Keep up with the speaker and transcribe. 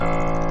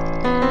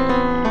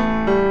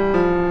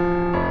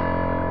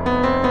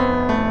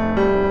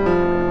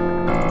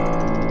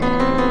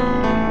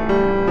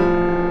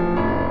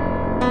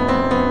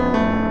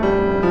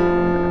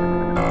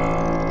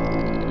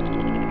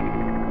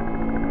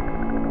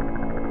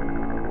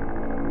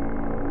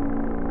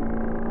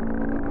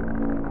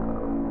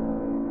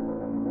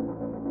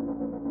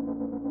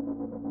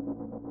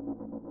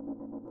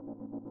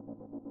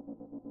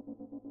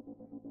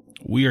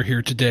we are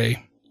here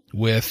today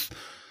with,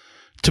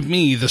 to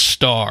me, the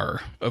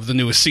star of the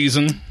newest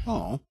season.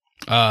 Oh.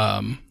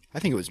 I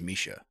think it was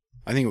Misha.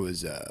 I think it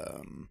was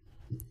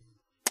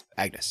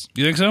Agnes.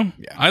 You think so?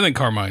 Yeah. I think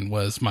Carmine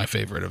was my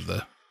favorite of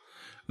the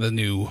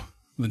new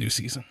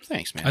season.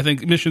 Thanks, man. I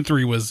think Mission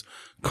 3 was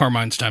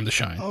Carmine's time to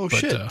shine. Oh,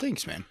 shit.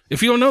 Thanks, man.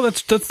 If you don't know,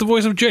 that's the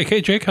voice of Jake.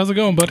 Hey, Jake, how's it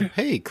going, buddy?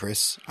 Hey,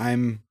 Chris.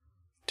 I'm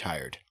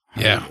tired.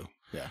 How Yeah. are you?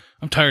 Yeah.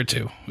 I'm tired,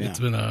 too. Yeah. It's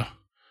been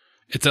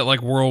it's that,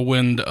 like,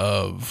 whirlwind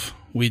of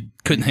we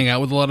couldn't hang out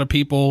with a lot of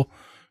people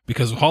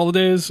because of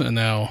holidays, and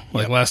now,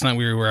 like, last night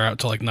we were out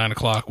till, like, 9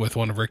 o'clock with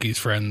one of Ricky's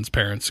friends'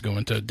 parents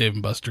going to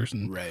Dave & Buster's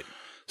and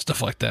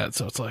stuff like that,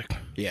 so it's like,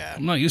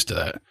 I'm not used to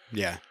that.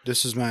 Yeah.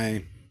 This is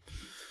my,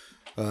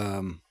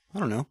 I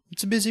don't know.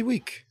 It's a busy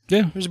week.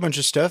 Yeah. There's a bunch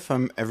of stuff.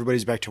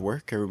 Everybody's back to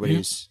work.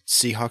 Everybody's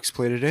Seahawks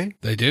play today.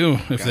 They do.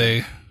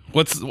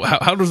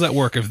 How does that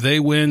work? If they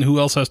win, who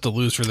else has to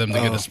lose for them to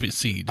get a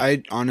seed?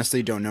 I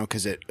honestly don't know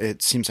because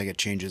it seems like it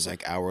changes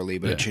like hourly,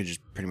 but it changes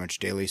pretty much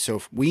daily. So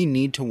if we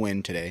need to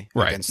win today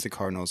against the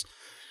Cardinals,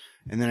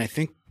 and then I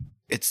think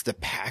it's the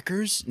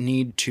Packers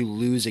need to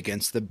lose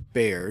against the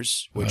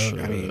Bears, which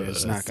I mean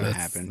is not going to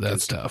happen.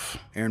 That's tough.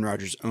 Aaron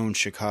Rodgers owns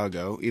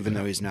Chicago, even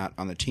though he's not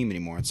on the team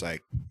anymore. It's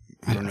like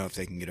I don't know if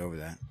they can get over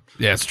that.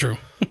 Yeah, it's true.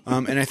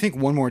 And I think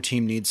one more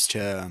team needs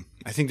to.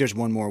 I think there's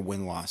one more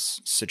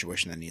win-loss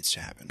situation that needs to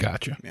happen.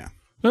 Gotcha. Yeah.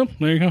 Well,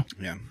 there you go.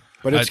 Yeah.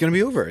 But it's going to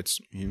be over.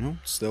 It's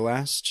it's the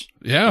last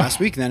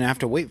week, and then I have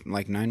to wait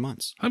like 9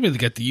 months. I mean, they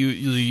got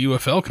the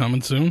UFL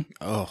coming soon.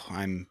 Oh,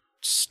 I'm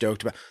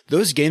stoked about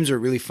those games. Are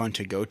really fun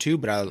to go to,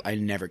 but I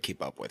never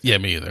keep up with. Yeah,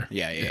 me either.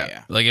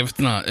 Yeah. Like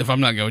if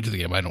I'm not going to the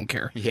game, I don't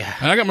care. Yeah.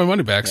 And I got my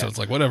money back, so it's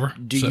like whatever.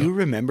 Do you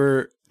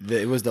remember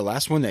it was the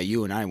last one that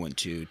you and I went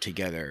to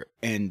together,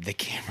 and the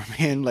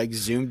cameraman like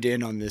zoomed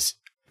in on this.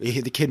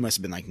 The kid must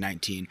have been like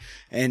 19,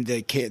 and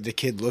the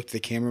kid looked the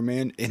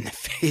cameraman in the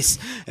face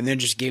and then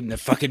just gave him the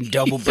fucking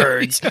double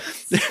birds.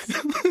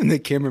 And the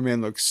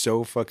cameraman looked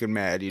so fucking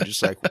mad. He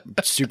just like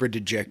super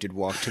dejected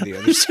walked to the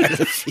other side of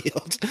the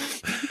field.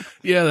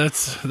 Yeah,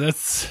 that's the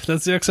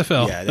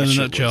XFL yeah, in that a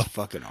shit nutshell. was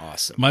fucking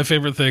awesome. My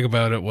favorite thing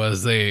about it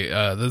was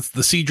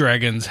the Sea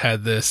Dragons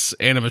had this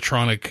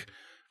animatronic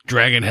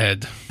dragon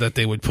head that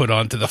they would put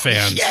onto the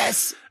fans.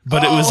 Yes.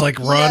 But it was like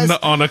run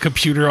on a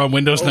computer on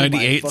Windows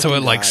 98, so it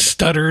like God.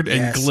 stuttered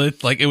and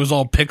glitched, like it was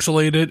all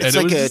pixelated. It's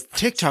and like it was a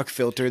TikTok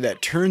filter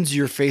that turns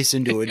your face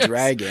into a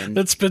dragon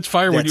that spits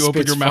fire when you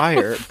open your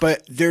mouth.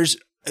 But there's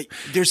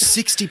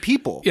 60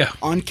 people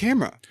on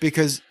camera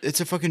because it's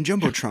a fucking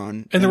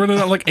jumbotron, and they're running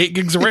on like 8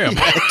 gigs of RAM.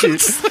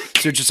 Dude. So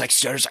it just like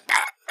stutters like.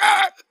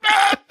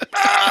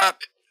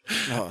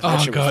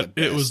 Oh God,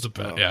 it was the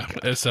best.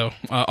 Yeah. So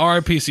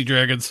RIP Sea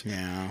Dragons.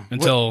 Yeah.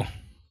 Until.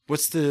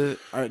 What's the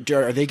are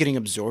they getting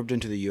absorbed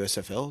into the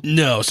USFL?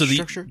 No, so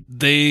structure?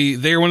 They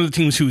are one of the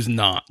teams who's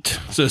not.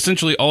 So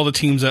essentially, all the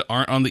teams that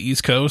aren't on the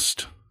East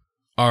Coast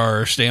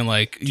are staying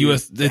like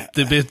US. They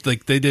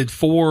did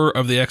 4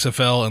 of the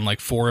XFL and like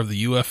 4 of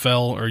the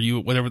UFL or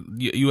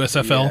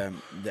USFL,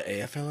 the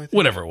AFL, I think?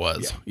 whatever it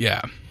was.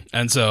 Yeah.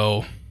 And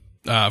so,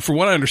 for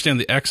what I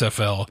understand, the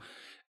XFL,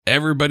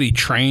 everybody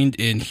trained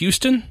in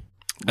Houston.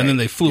 And then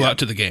they flew out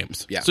to the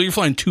games. Yeah. So you're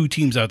flying 2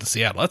 teams out to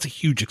Seattle. That's a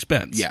huge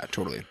expense. Yeah,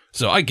 totally.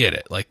 So I get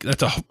it. Like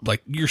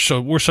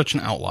we're such an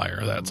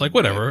outlier that it's like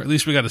whatever. At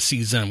least we got a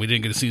season. We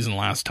didn't get a season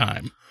last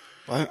time.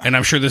 Well, and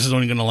I'm sure this is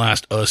only going to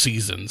last a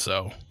season.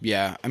 So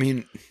yeah, I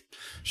mean,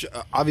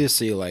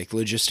 obviously, like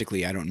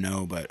logistically, I don't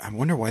know, but I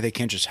wonder why they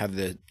can't just have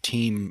the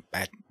team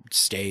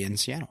stay in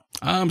Seattle.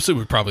 So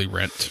we probably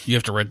rent. You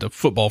have to rent the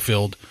football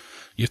field.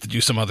 You have to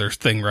do some other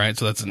thing, right?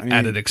 So that's an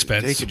added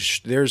expense.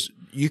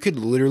 You could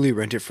literally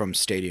rent it from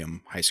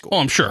Stadium High School. Oh,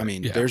 I'm sure. I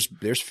mean,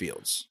 there's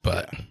fields,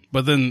 but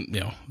then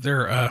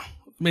they're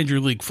Major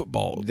League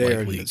Football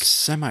league,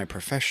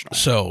 semi-professional.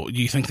 So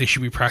do you think they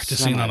should be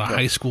practicing on a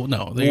high school?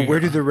 No. Where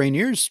do the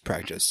Rainiers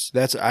practice?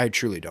 I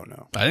truly don't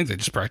know. I think they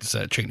just practice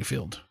at Cheney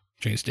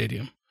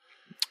Stadium.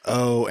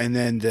 Oh, and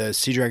then the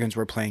Sea Dragons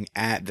were playing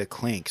at the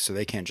Clink, so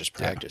they can't just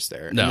practice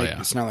there. No,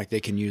 it's not like they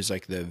can use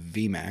like the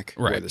VMAC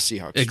where the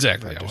Seahawks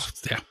exactly.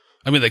 Yeah.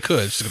 I mean, they could.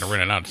 It's just going to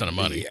rent it out a ton of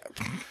money.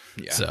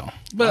 Yeah. So,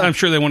 but I'm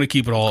sure they want to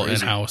keep it all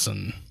in-house,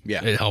 and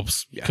it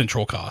helps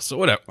control costs. So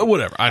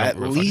whatever. I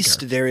don't. At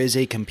least there is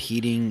a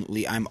competing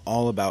league. I'm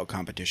all about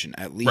competition.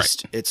 At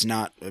least it's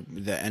not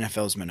the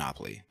NFL's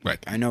monopoly. Right.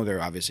 I know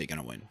they're obviously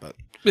going to win, but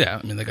yeah,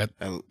 I mean they got.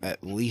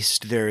 At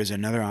least there is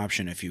another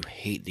option if you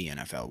hate the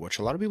NFL, which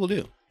a lot of people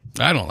do.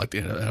 I don't like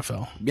the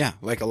NFL. Yeah,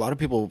 like a lot of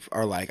people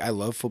are like, I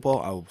love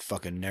football. I'll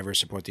fucking never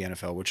support the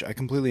NFL, which I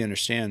completely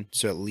understand.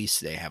 So at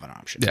least they have an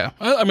option. Yeah,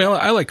 I mean,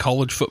 I like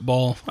college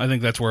football. I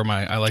think that's where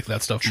I like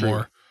that stuff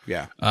more.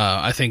 Yeah.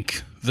 I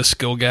think the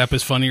skill gap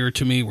is funnier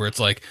to me, where it's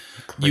like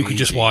you could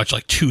just watch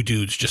like 2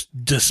 dudes just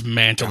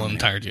dismantle an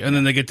entire team, and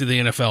then they get to the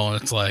NFL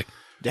and it's like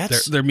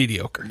they're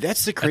mediocre.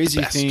 That's the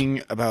crazy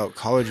thing about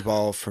college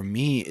ball for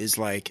me is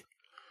like,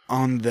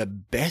 on the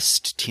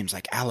best teams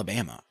like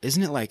Alabama,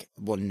 isn't it like,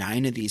 well,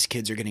 9 of these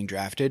kids are getting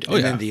drafted Oh,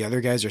 and yeah. then the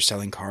other guys are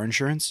selling car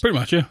insurance? Pretty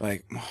much, yeah.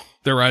 Like,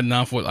 They're riding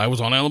off what I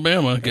was on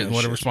Alabama, getting that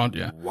whatever shit's sponsor.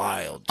 Yeah.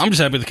 wild. I'm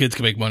just happy the kids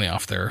can make money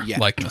off their Yeah,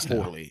 likeness now.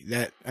 totally.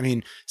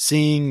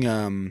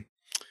 Seeing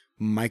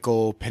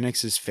Michael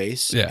Penix's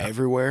face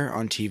everywhere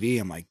on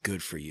TV, I'm like,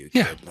 good for you, kid.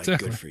 Yeah, like,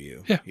 exactly. good for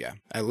you. Yeah.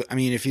 I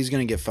mean, if he's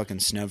going to get fucking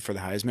snubbed for the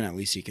Heisman, at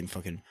least he can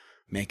fucking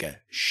make a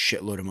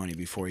shitload of money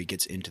before he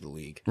gets into the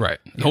league. Right.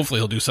 Yeah. Hopefully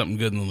he'll do something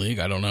good in the league.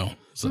 I don't know.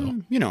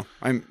 So,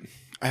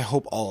 I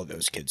hope all of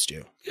those kids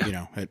do. Yeah. You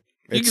know,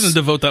 you're going to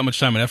devote that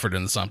much time and effort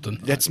into something.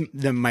 That's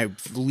my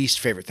least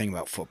favorite thing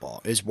about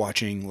football is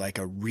watching like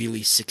a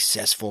really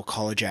successful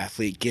college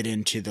athlete get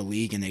into the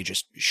league and they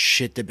just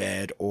shit the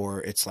bed,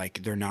 or it's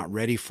like they're not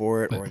ready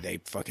for it, or they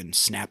fucking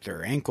snap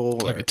their ankle.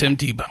 Like a Tim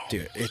Tebow.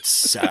 Dude, it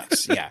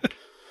sucks. Yeah.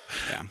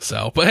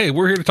 So, but hey,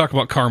 we're here to talk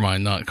about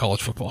Carmine, not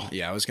college football.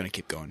 Yeah, I was going to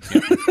keep going. Yeah,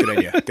 good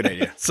idea. Good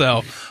idea.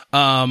 So,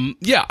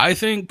 I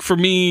think for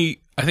me,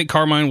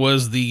 Carmine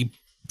was to me,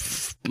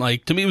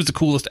 it was the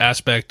coolest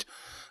aspect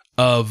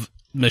of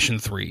Mission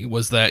 3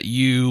 was that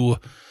you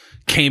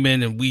came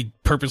in and we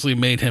purposely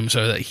made him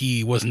so that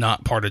he was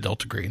not part of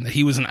Delta Green, that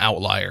he was an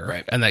outlier,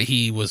 right, and that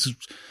he was,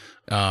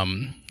 for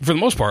the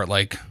most part,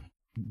 like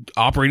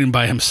operating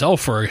by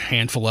himself for a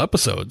handful of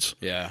episodes.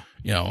 Yeah.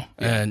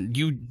 And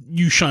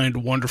you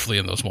shined wonderfully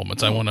in those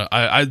moments.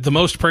 The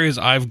most praise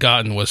I've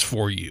gotten was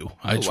for you.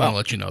 I just want to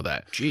let you know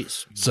that.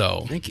 Jeez.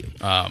 So thank you.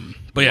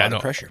 But yeah, no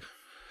pressure.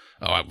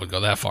 Oh, I wouldn't go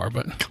that far,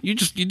 but you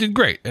did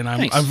great. And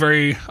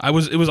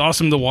it was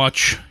awesome to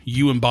watch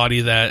you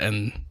embody that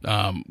and,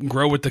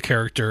 grow with the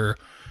character.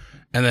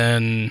 And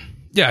then,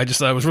 I just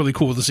thought it was really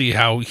cool to see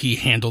how he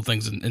handled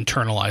things and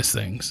internalized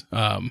things.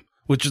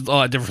 Which is a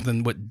lot different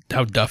than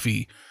how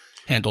Duffy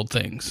handled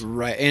things.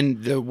 Right.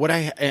 And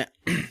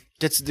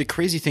that's the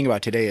crazy thing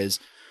about today is,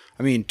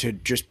 I mean, to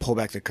just pull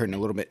back the curtain a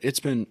little bit, it's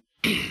been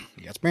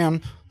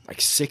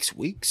like 6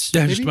 weeks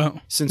just about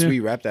since we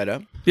wrapped that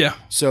up. Yeah.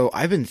 So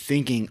I've been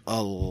thinking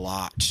a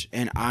lot,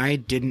 and I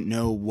didn't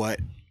know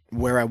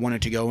where I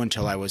wanted to go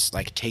until I was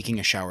like taking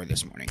a shower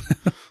this morning.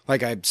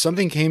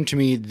 Something came to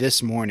me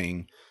this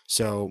morning.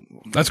 So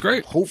that's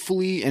great.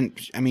 Hopefully, and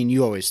I mean,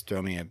 you always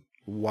throw me a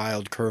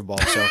wild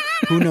curveball, so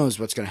who knows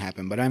what's going to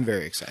happen, but I'm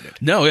very excited.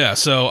 No, yeah.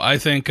 So I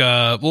think,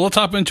 let's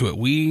hop into it.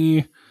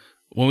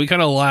 When we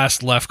kind of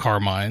last left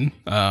Carmine,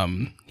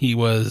 he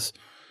was,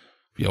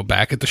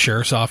 back at the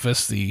sheriff's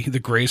office, the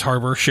Grays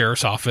Harbor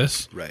Sheriff's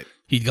Office. Right.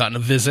 He'd gotten a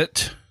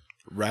visit.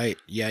 Right.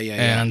 Yeah.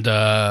 And,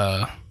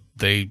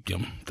 they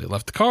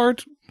left the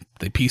card.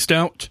 They peaced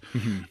out.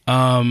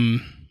 Mm-hmm.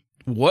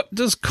 What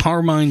does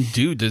Carmine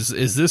do?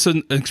 Is this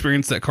an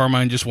experience that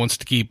Carmine just wants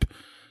to keep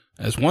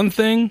as one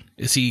thing?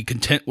 Is he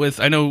content with,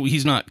 I know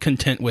he's not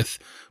content with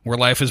where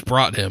life has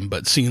brought him,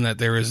 but seeing that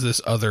there is this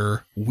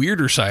other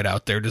weirder side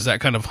out there, does that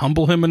kind of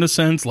humble him in a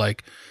sense?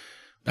 Like,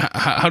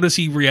 how does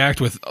he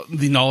react with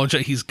the knowledge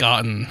that he's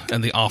gotten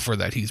and the offer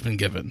that he's been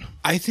given?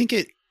 I think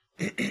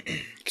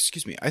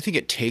excuse me, I think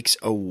it takes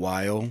a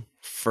while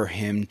for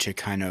him to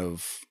kind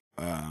of,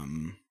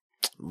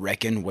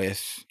 reckon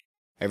with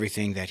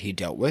everything that he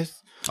dealt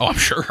with. Oh, I'm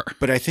sure.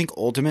 But I think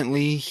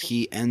ultimately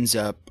he ends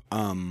up,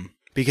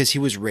 because he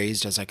was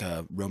raised as like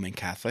a Roman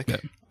Catholic. Yeah.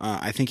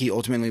 I think he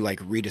ultimately like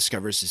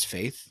rediscovers his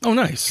faith. Oh,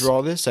 nice. Through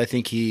all this, I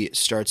think he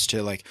starts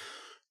to like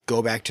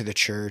go back to the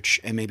church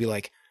and maybe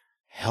like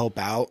help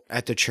out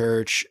at the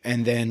church.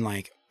 And then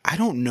like, I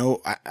don't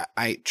know.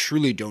 I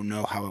truly don't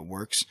know how it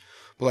works,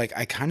 but like,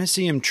 I kind of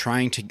see him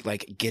trying to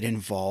like get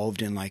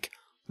involved in like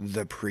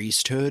the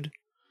priesthood,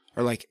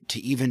 or like to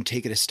even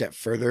take it a step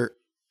further.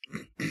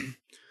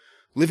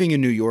 Living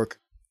in New York,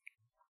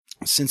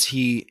 since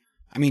he's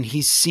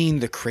seen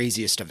the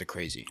craziest of the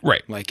crazy.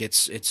 Right. Like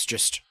it's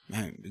just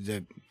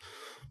the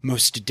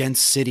most dense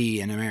city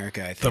in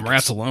America, I think. The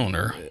rats alone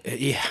are.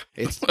 Yeah.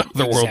 It's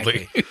the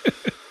worldly.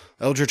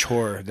 Eldritch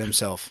horror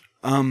themselves.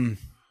 And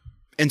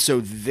so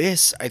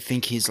this, I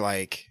think he's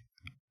like,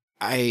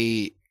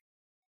 it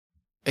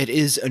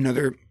is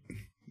another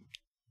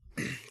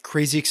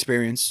crazy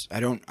experience.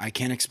 I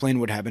can't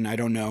explain what happened. I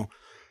don't know.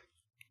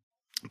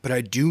 But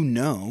I do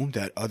know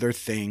that other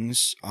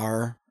things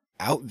are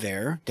out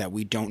there that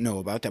we don't know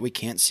about, that we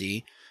can't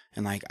see.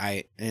 And like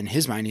in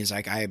his mind, he's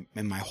like,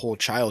 in my whole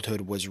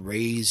childhood was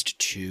raised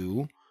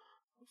to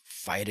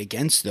fight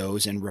against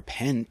those and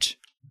repent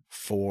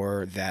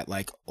for that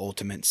like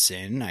ultimate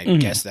sin. I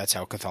guess that's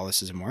how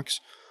Catholicism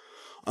works.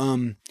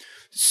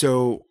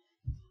 So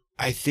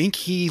I think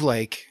he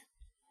like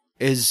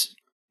is,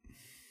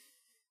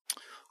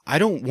 I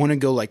don't want to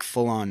go like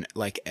full on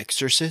like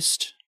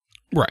exorcist.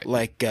 Right.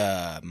 Like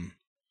what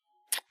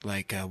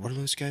are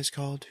those guys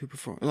called who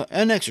perform?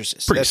 An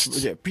exorcist.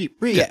 Priest.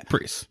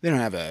 Priest. They don't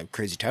have a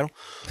crazy title.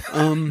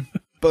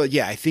 But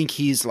yeah, I think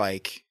he's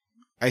like,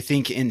 I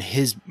think in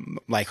his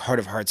like heart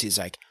of hearts, he's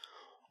like,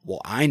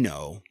 well, I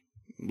know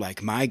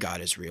like my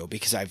God is real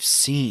because I've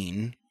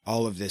seen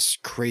all of this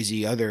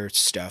crazy other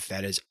stuff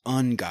that is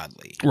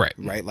ungodly. Right.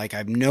 Right. Like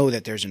I know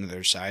that there's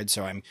another side.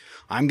 So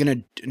I'm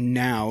going to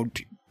now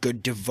go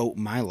devote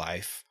my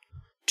life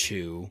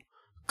to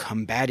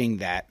combating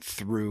that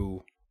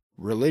through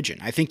religion.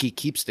 I think he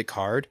keeps the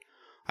card.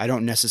 I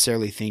don't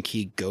necessarily think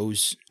he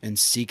goes and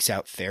seeks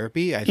out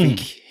therapy. I think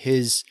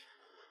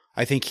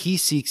he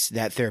seeks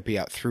that therapy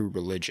out through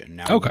religion.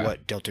 Now,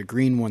 what Delta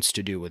Green wants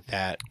to do with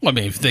that? Well, I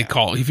mean, if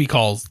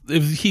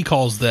he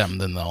calls them,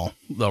 then they'll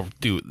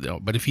do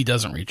it. But if he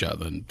doesn't reach out,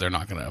 then they're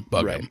not going to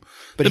bug him.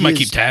 But they might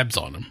keep tabs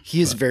on him.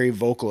 He is very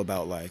vocal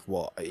about like,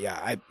 well,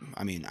 yeah,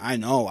 I mean, I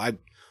know, I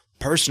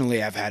personally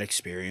have had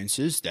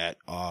experiences that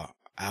are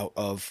out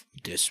of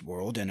this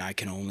world, and I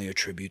can only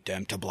attribute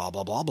them to blah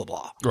blah blah blah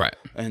blah. Right.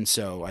 And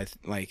so I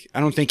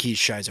don't think he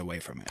shies away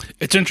from it.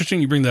 It's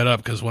interesting you bring that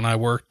up because when I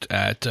worked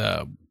at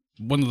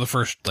one of the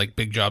first like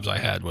big jobs I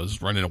had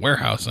was running a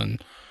warehouse,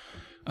 and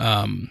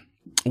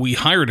we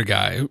hired a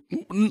guy,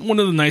 one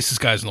of the nicest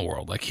guys in the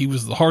world. Like he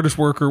was the hardest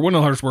worker, one of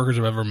the hardest workers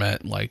I've ever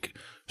met. Like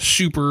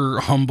super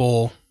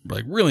humble,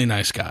 like really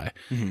nice guy,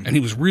 and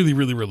he was really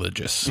really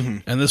religious.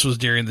 And this was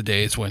during the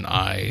days when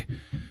I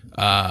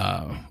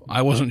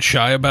wasn't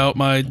shy about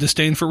my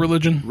disdain for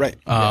religion. Right.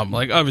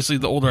 Like obviously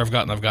the older I've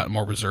gotten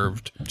more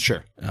reserved.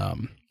 Sure.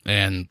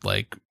 And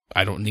like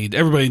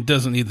everybody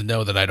doesn't need to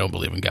know that I don't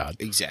believe in God.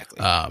 Exactly.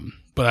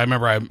 But I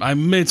remember I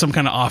made some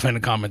kind of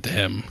offhanded comment to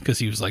him because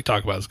he was like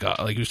talking about his God,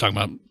 like he was talking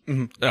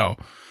about,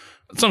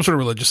 some sort of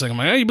religious thing. I'm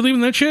like, hey, you believe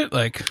in that shit?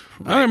 Like,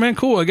 all right, man,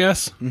 cool, I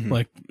guess.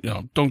 Like,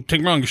 don't take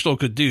me wrong, you're still a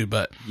good dude,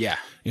 but yeah.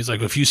 He's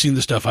like, if you've seen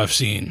the stuff I've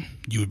seen,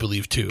 you would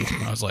believe too.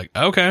 And I was like,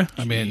 okay.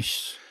 I mean,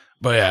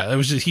 but yeah, it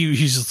was just,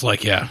 he's just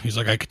like, yeah, he's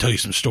like, I could tell you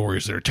some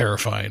stories that are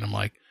terrifying. I'm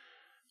like,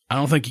 I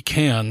don't think you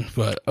can,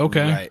 but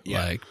okay. Right,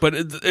 yeah. Like, but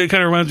it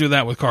kind of reminds me of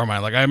that with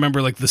Carmine. Like, I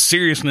remember like the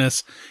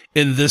seriousness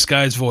in this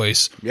guy's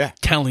voice,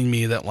 telling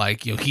me that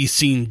like, he's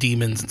seen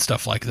demons and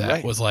stuff like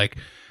that. Was like,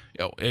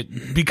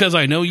 because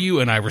I know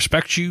you and I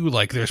respect you.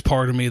 Like, there's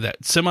part of me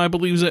that semi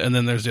believes it, and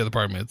then there's the other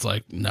part of me. It's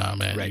like, nah,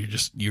 man,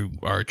 you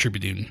are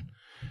attributing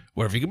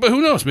whatever you can. But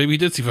who knows? Maybe he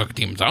did see fucking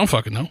demons. I don't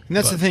fucking know. And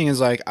that's the thing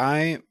is like,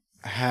 I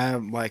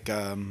have like,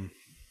 a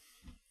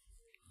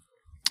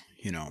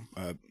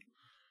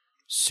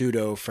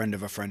pseudo friend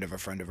of a friend of a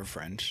friend of a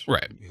friend,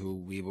 right? Who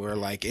we were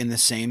like in the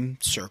same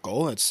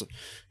circle. It's,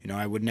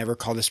 I would never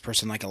call this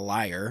person like a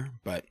liar,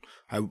 but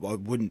I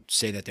wouldn't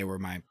say that they were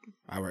my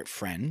outright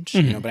friend,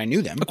 but I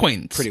knew them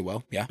acquaintance pretty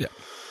well. Yeah. Yeah.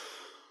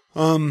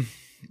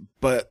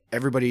 But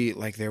everybody,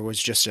 like, there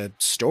was just a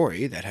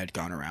story that had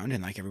gone around,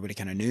 and like everybody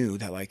kind of knew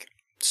that like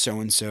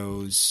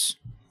so-and-so's,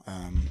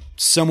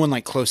 someone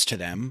like close to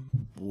them,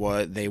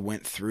 they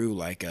went through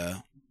like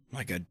a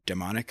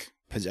demonic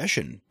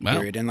possession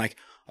period. And like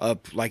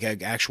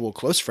an actual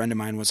close friend of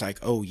mine was like,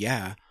 oh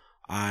yeah,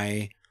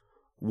 I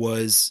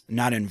was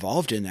not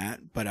involved in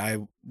that, but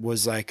I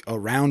was like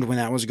around when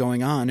that was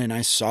going on, and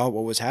I saw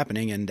what was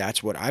happening, and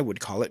that's what I would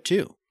call it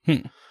too.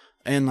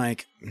 And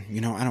like, I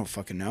don't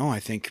fucking know.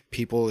 I think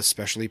people,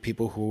 especially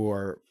people who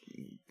are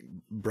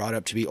brought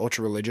up to be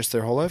ultra religious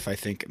their whole life, I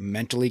think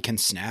mentally can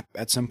snap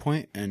at some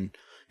point, and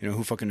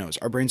who fucking knows?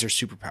 Our brains are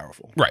super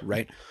powerful.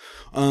 Right.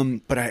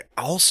 But I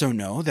also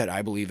know that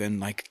I believe in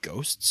like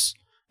ghosts,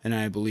 and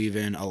I believe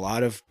in a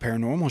lot of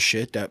paranormal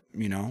shit that,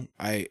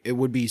 it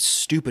would be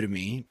stupid of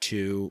me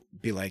to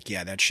be like,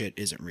 yeah, that shit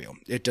isn't real.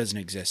 It doesn't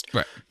exist.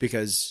 Right.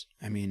 Because,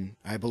 I mean,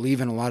 I believe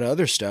in a lot of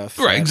other stuff.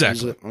 Right,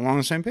 exactly. Along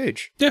the same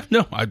page. Yeah,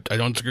 no, I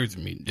don't disagree with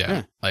you.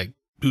 Yeah. Like,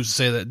 who's to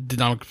say that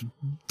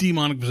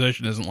demonic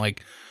possession isn't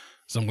like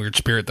some weird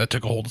spirit that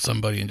took a hold of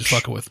somebody and just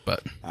fucking with,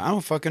 but I don't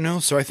fucking know.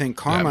 So I think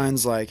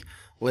Carmine's like,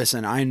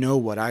 listen, I know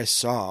what I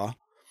saw,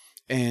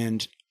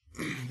 and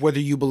whether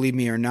you believe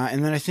me or not.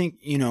 And then I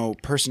think,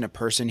 person to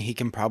person, he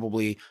can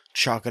probably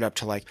chalk it up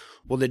to like,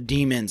 well, the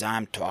demons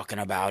I'm talking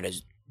about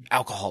is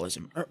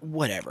alcoholism or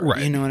whatever.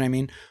 Right. You know what I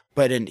mean?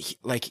 But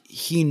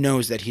he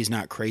knows that he's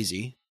not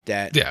crazy,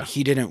 that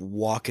he didn't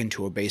walk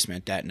into a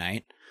basement that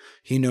night.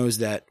 He knows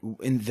that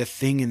the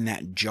thing in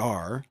that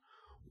jar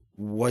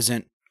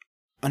wasn't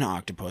an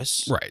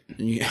octopus. Right.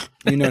 You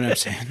know what I'm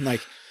saying?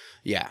 Like,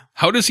 yeah.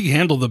 How does he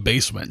handle the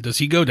basement? Does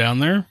he go down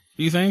there,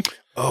 do you think?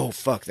 Oh,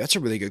 fuck. That's a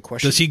really good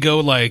question. Does he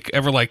go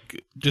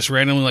just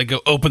randomly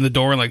go open the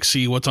door and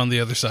see what's on the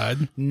other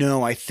side?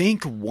 No, I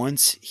think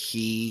once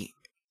he,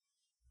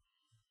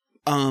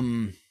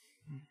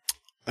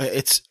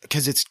 it's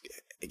because it's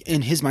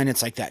in his mind,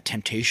 it's like that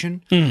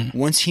temptation.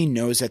 Once he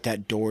knows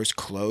that door's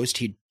closed,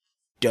 he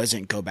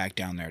doesn't go back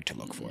down there to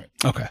look for it.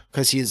 Okay.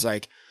 Because he's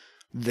like,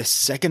 the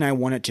second I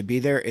want it to be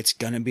there, it's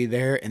going to be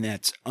there, and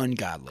that's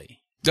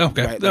ungodly.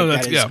 Okay. Right? No,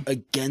 that is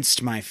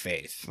against my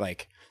faith.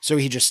 Like, so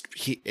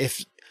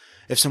if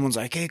someone's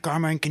like, hey,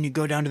 Carmine, can you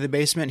go down to the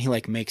basement? He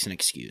makes an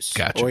excuse.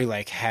 Gotcha. Or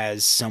he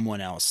has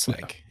someone else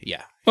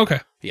yeah. Okay.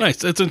 Yeah. Nice.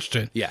 That's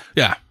interesting. Yeah.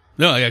 Yeah.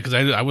 No, yeah, because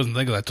I wasn't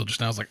thinking of that till just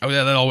now. I was like, oh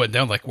yeah, that all went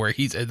down where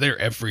he's there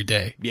every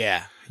day.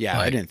 Yeah. Yeah.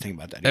 I didn't think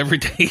about that either. Every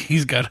day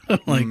he's got to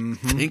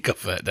think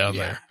of that down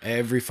there.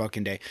 Every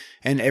fucking day.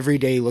 And every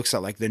day he looks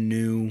at the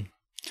new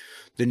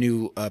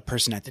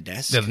person at the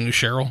desk. Yeah, the new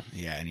Cheryl.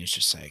 Yeah. And he's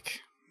just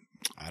like,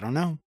 I don't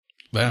know.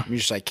 Yeah. You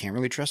just can't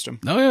really trust him.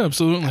 No, yeah,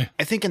 absolutely.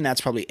 I think, and that's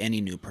probably any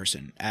new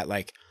person at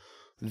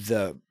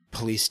the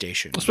police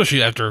station.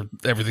 Especially after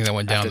everything that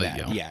went down.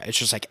 Yeah, it's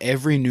just like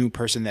every new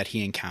person that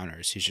he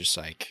encounters, he's just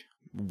like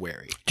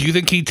wary. Do you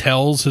think he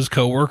tells his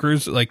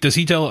coworkers? Like, does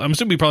he tell? I'm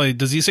assuming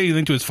does he say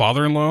anything to his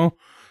father-in-law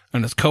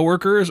and his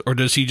coworkers, or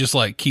does he just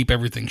like keep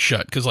everything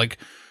shut? Because like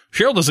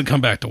Cheryl doesn't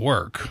come back to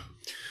work,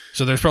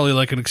 so there's probably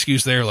like an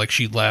excuse there, like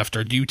she left.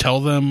 Or do you tell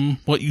them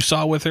what you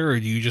saw with her, or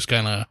do you just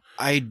kind of?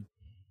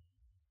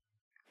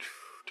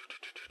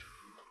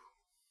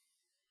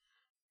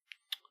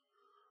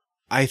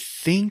 I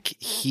think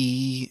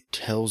he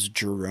tells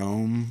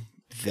Jerome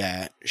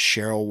that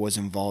Cheryl was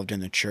involved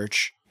in the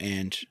church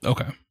and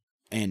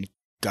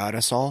got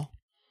us all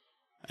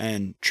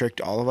and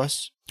tricked all of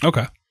us.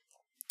 Okay.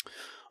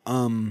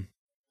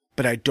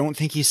 But I don't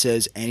think he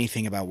says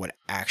anything about what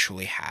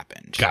actually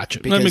happened. Gotcha.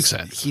 That makes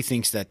sense. He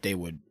thinks that they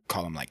would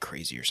call him like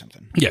crazy or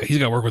something. Yeah, he's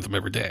got to work with them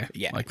every day.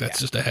 Yeah. Like that's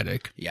just a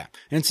headache. Yeah.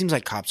 And it seems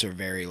like cops are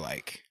very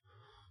like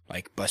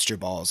bust your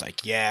balls,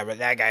 like, yeah, but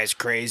that guy's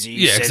crazy.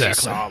 Yeah, says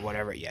exactly. He saw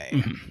whatever. Yeah.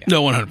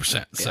 No, 100%.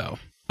 Yeah. So,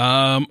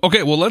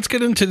 okay, well, let's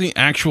get into the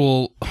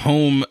actual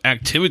home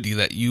activity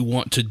that you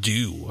want to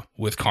do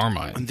with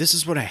Carmine. And this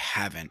is what I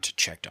haven't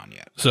checked on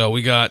yet. So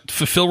we got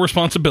fulfill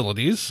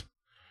responsibilities.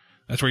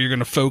 That's where you're going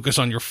to focus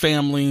on your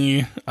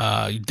family,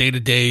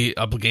 day-to-day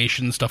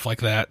obligations, stuff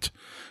like that.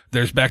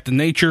 There's back to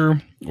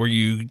nature, where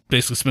you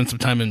basically spend some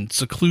time in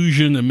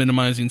seclusion and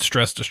minimizing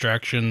stress,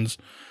 distractions.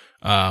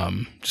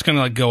 Just kind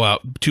of like go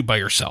out by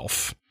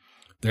yourself.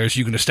 There's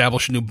you can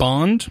establish a new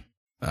bond.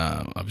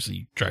 Obviously,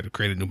 you try to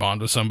create a new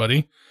bond with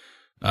somebody.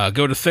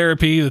 Go to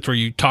therapy. That's where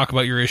you talk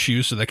about your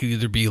issues. So that could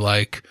either be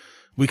like,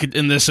 we could,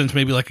 in this sense,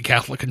 maybe like a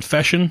Catholic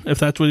confession, if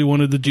that's what he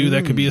wanted to do.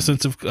 That could be a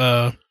sense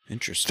of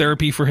interesting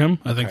therapy for him.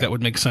 I think that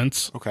would make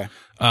sense. Okay.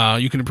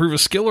 You can improve a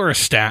skill or a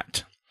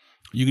stat.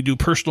 You can do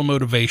personal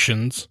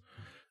motivations,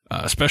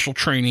 special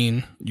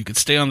training. You could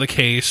stay on the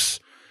case.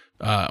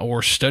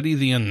 Or study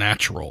the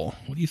unnatural.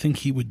 What do you think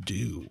he would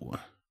do?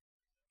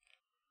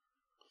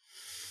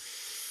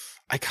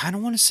 I kind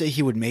of want to say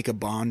he would make a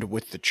bond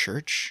with the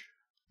church.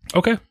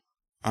 Okay.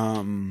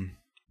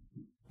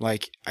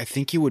 Like, I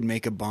think he would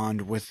make a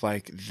bond with,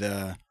 like,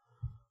 the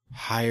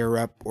higher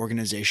up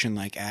organization,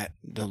 like, at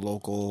the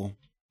local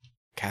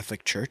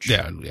Catholic church.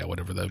 Yeah,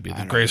 whatever that would be.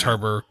 The Grace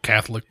Harbor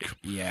Catholic.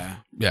 Yeah.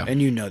 Yeah.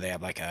 And they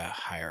have, like, a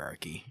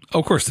hierarchy. Oh,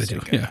 of course they do.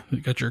 Yeah.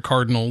 You got your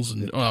cardinals,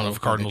 and I don't know if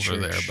cardinals are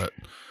there, but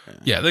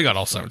yeah, they got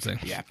all sorts of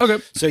things. Yeah.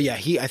 Okay. So, yeah,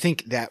 I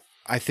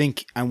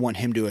think I want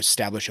him to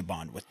establish a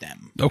bond with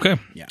them. Okay.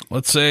 Yeah.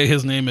 Let's say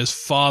his name is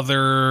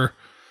Father.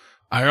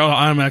 I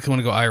automatically want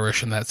to go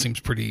Irish, and that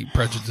seems pretty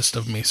prejudiced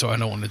of me, so I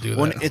don't want to do that.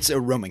 Well, it's a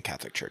Roman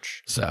Catholic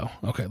church. So,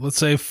 okay. Let's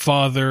say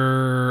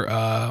Father,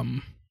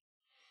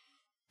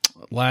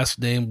 last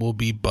name will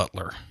be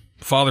Butler.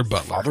 Father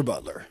Butler. Father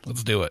Butler.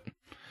 Let's do it.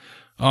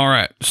 All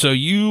right. So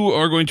you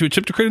are going to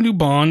attempt to create a new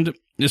bond.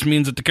 This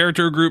means that the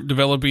character group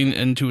developing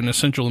into an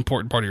essential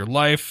important part of your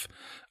life.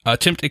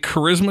 Attempt a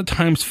charisma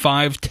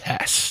 ×5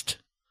 test.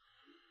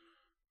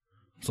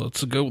 So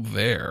let's go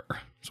there.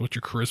 So what's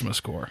your charisma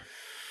score?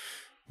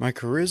 My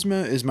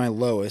charisma is my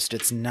lowest.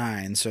 It's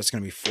 9, so it's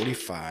going to be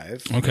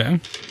 45. Okay.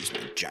 Use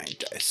my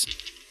giant dice.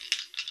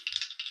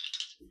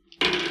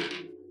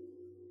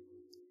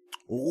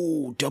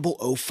 Ooh,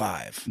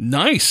 005.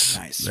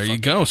 Nice. There you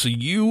go. So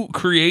you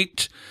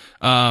create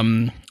a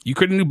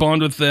new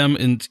bond with them,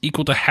 and it's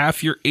equal to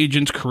half your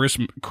agent's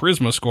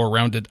charisma score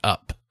rounded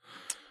up.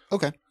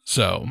 Okay.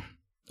 So,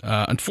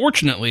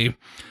 unfortunately,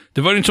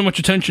 devoting so much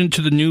attention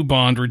to the new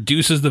bond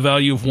reduces the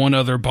value of one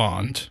other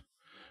bond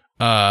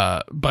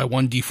by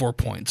 1d4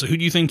 points. So who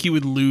do you think you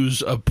would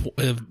lose a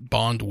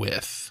bond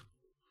with?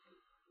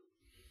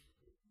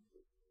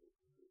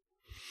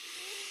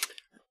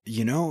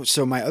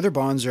 So my other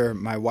bonds are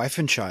my wife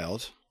and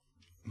child,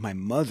 my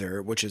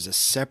mother, which is a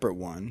separate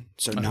one,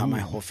 so not my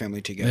whole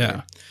family together.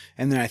 Yeah.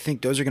 And then I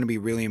think those are going to be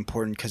really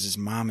important because his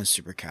mom is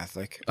super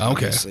Catholic,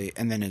 obviously.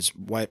 And then his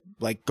wife,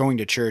 like going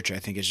to church, I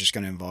think is just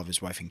going to involve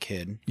his wife and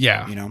kid.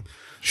 Yeah.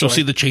 She'll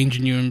see the change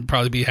in you and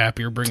probably be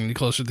happier bringing you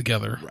closer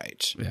together.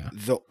 Right. Yeah.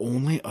 The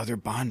only other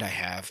bond I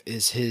have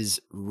is his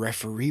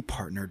referee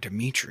partner,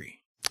 Dimitri.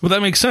 Well,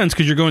 that makes sense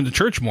because you're going to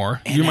church more.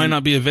 And you might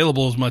not be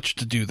available as much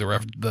to do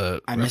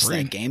I missed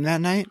that game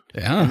that night.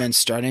 Yeah. And then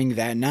starting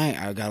that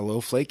night, I got a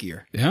little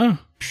flakier. Yeah.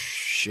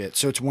 Shit.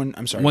 So it's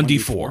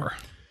 1d4.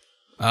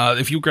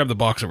 If you grab the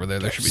box over there,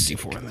 there should be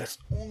D4 in there. That's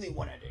the only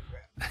one I did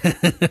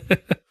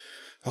grab.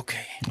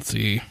 Okay. Let's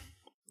see.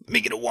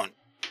 Make it a 1.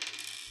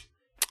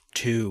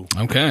 2.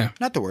 Okay.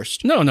 Not the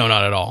worst. No, not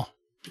at all.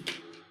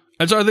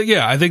 And so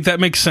I think that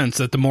makes sense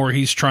that the more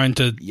he's trying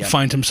to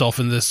find himself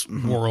in this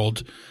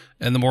world,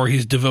 and the more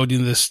he's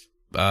devoting this,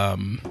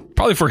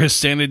 probably for his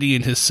sanity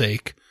and his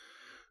sake,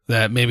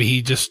 that maybe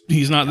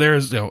he's not there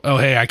as, oh,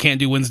 hey, I can't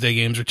do Wednesday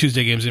games or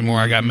Tuesday games anymore.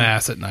 I got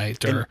mass at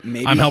night, or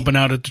I'm helping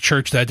out at the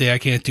church that day. I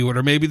can't do it.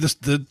 Or maybe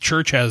the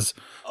church has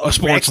a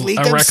sports league.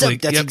 That's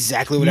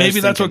exactly what I was Maybe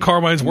that's thinking. what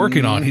Carmine's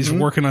working on. He's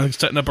working on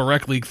setting up a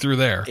rec league through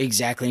there.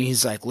 Exactly. And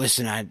he's like,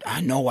 listen,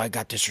 I know I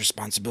got this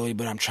responsibility,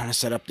 but I'm trying to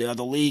set up the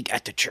other league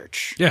at the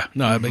church. Yeah.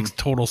 No, it makes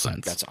total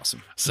sense. That's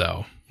awesome.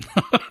 So,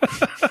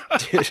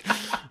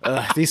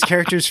 These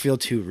characters feel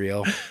too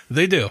real.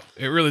 They do.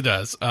 It really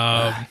does.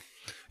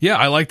 Yeah,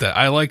 I like that.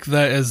 I like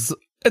that as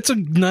it's a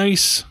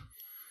nice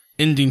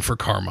ending for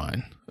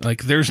Carmine.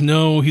 Like,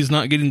 he's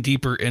not getting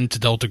deeper into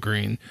Delta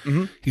Green.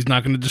 Mm-hmm. He's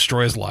not going to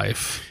destroy his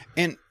life.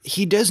 And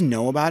he does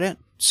know about it.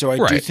 So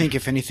I do think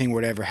if anything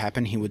were to ever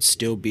happen, he would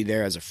still be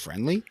there as a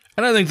friendly.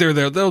 And I think they're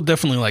there. They'll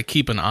definitely like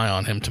keep an eye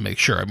on him to make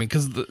sure. I mean,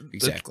 because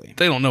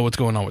they don't know what's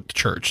going on with the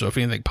church. So if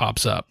anything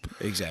pops up,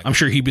 I'm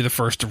sure he'd be the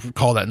first to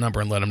call that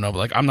number and let him know.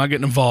 Like, I'm not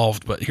getting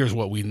involved, but here's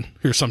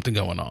something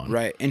going on.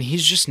 Right. And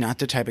he's just not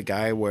the type of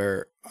guy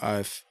where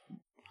if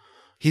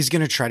he's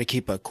going to try to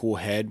keep a cool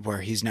head, where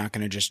he's not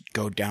going to just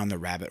go down the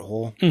rabbit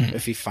hole. Mm-hmm.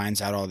 If he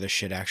finds out all this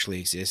shit actually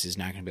exists, he's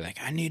not going to be like,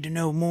 I need to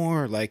know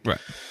more. Like,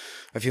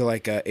 I feel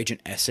like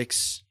Agent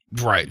Essex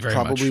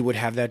probably would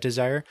have that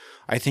desire.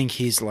 I think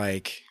he's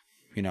like,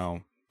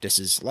 this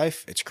is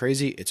life. It's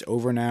crazy. It's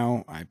over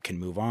now. I can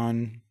move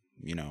on.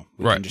 We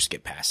can just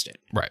get past it.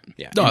 Right.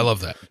 Yeah. No, I love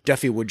that.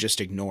 Duffy would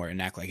just ignore it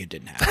and act like it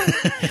didn't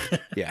happen.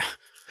 Yeah.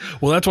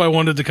 Well, that's why I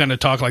wanted to kind of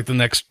talk like the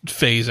next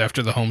phase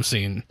after the home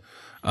scene.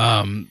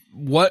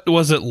 What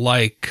was it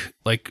like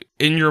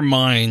in your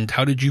mind?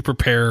 How did you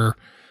prepare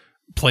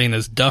playing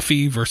as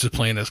Duffy versus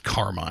playing as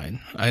Carmine?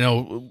 I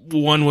know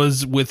one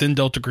was within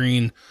Delta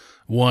Green,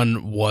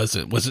 one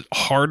wasn't. Was it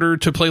harder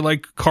to play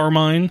like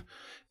Carmine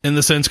in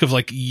the sense of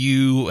like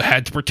you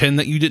had to pretend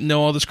that you didn't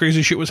know all this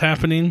crazy shit was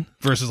happening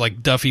versus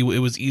like Duffy, it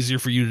was easier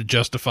for you to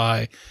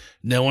justify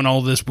knowing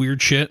all this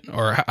weird shit?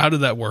 Or how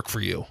did that work for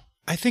you?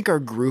 I think our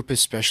group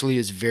especially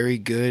is very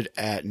good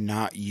at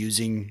not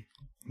using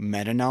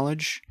meta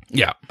knowledge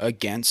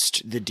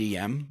against the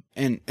DM,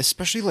 and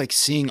especially like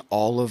seeing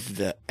all of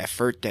the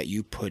effort that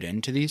you put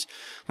into these.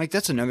 Like,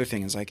 that's another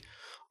thing is like,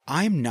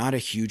 I'm not a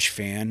huge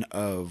fan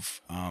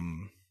of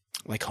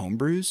like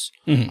homebrews.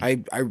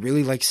 Mm-hmm. I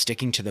really like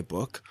sticking to the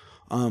book.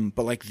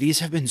 But like, these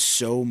have been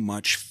so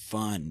much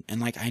fun,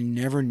 and like, I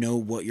never know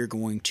what you're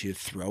going to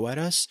throw at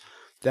us,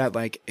 that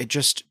like, it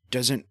just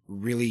doesn't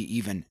really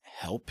even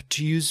help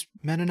to use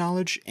meta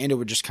knowledge, and it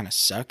would just kind of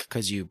suck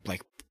because you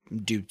like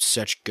do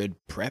such good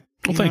prep.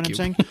 Well, thank you.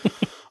 I'm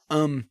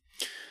saying?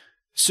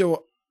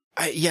 So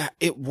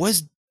it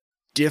was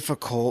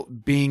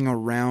difficult being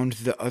around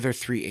the other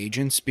three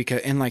agents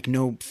and like,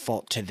 no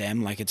fault to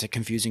them. Like, it's a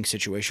confusing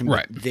situation,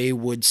 but they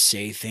would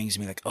say things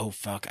and be like, oh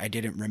fuck, I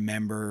didn't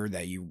remember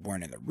that you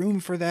weren't in the room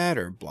for that,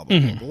 or blah, blah,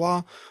 blah,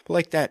 blah. But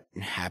like, that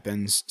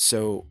happens.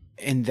 So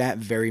in that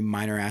very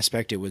minor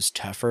aspect, it was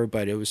tougher,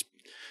 but it was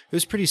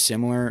pretty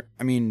similar.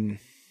 I mean,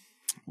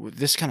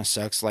 this kind of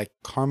sucks. Like,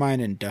 Carmine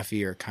and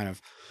Duffy are kind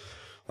of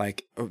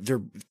like,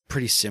 they're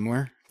pretty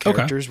similar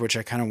characters, which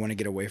I kind of want to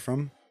get away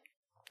from.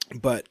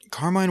 But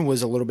Carmine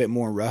was a little bit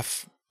more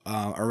rough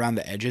around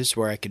the edges,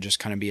 where I could just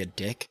kind of be a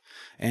dick.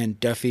 And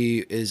Duffy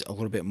is a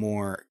little bit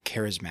more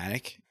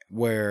charismatic,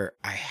 where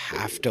I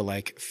have to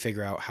like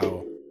figure out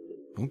how,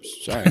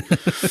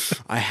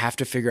 I have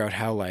to figure out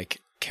how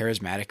like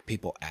charismatic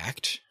people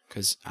act,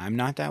 because I'm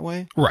not that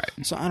way. Right.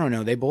 So I don't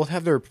know. They both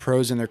have their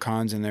pros and their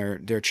cons and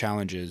their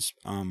challenges.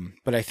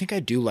 But I think I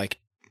do like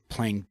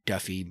playing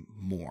Duffy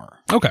more.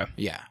 Okay.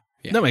 Yeah.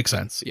 That makes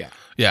sense. Yeah.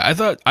 Yeah. I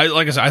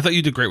thought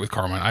you did great with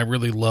Carmine. I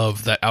really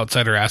love that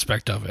outsider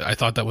aspect of it. I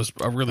thought that was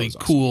a really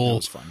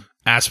cool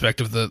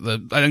aspect of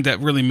the I think that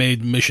really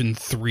made Mission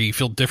 3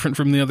 feel different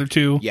from the other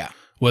two. Yeah.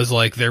 Was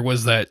like, there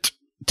was that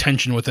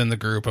tension within the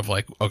group of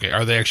like, okay,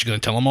 are they actually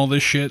going to tell him all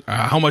this shit?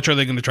 How much are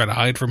they going to try to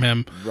hide from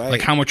him? Right.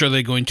 Like, how much are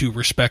they going to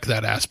respect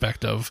that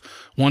aspect of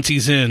once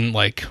he's in,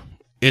 like,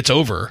 it's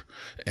over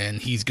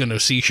and he's going to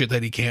see shit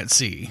that he can't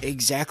see.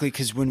 Exactly.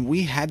 Because when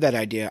we had that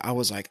idea, I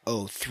was like,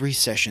 3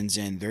 sessions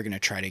in, they're going to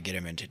try to get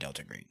him into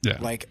Delta Green. Yeah.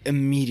 Like,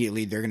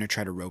 immediately they're going to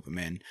try to rope him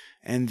in.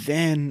 And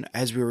then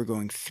as we were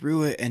going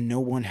through it and no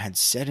one had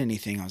said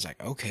anything, I was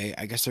like, okay,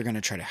 I guess they're going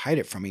to try to hide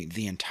it from me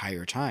the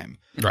entire time.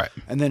 Right.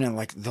 And then in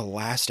like the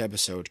last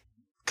episode,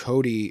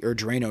 Cody or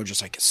Drano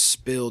just like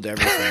spilled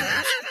everything.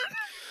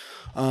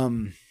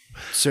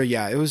 So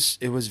yeah, it was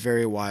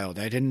very wild.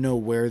 I didn't know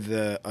where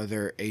the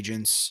other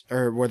agents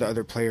or where the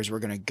other players were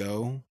going to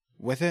go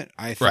with it.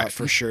 I thought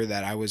for sure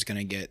that I was going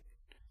to get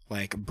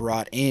like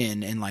brought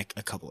in like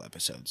a couple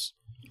episodes.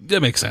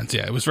 That makes sense.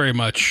 Yeah, it was very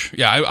much.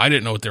 Yeah, I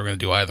didn't know what they were going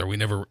to do either.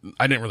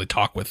 I didn't really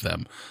talk with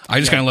them. I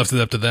just kind of left it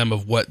up to them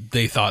of what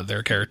they thought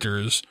their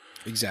characters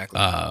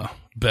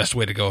best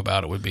way to go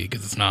about it would be,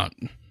 because it's not.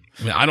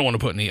 I mean, I don't want to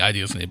put any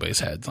ideas in anybody's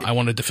heads. I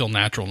wanted to feel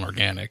natural and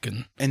organic,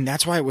 and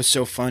that's why it was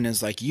so fun.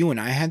 Is like, you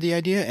and I had the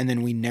idea, and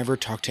then we never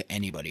talked to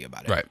anybody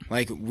about it. Right.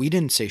 Like, we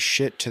didn't say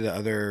shit to the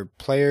other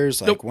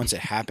players. Like, once it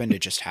happened, it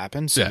just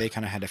happened. So they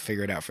kind of had to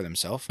figure it out for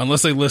themselves.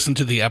 Unless they listened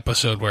to the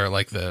episode where,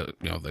 like, the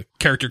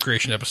character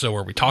creation episode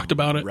where we talked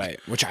about it. Right.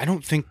 Which I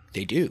don't think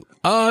they do.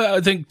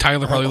 I think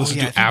Tyler probably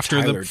listened to after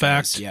Tyler the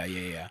fact. Does.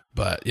 Yeah.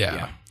 But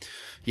yeah.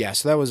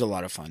 So that was a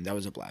lot of fun. That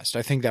was a blast.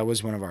 I think that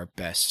was one of our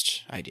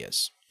best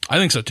ideas. I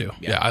think so too.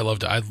 Yeah, I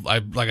loved it. I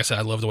like I said,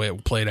 I love the way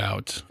it played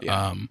out.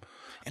 Yeah.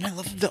 And I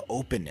love the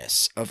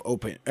openness of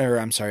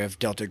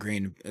Delta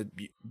Green,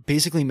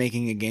 basically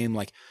making a game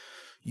like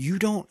you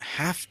don't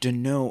have to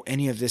know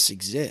any of this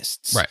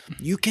exists. Right.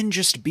 You can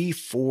just be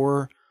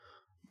 4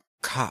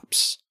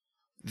 cops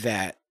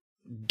that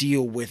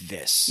deal with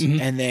this.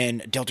 And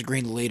then Delta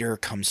Green later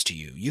comes to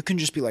you. You can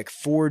just be like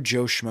 4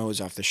 Joe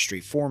Schmoes off the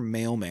street, 4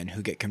 mailmen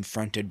who get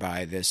confronted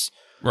by this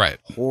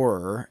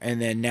horror.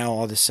 And then now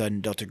all of a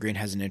sudden Delta Green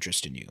has an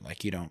interest in you.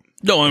 Like you don't.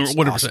 No,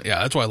 100%. Awesome.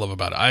 Yeah, that's what I love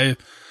about it.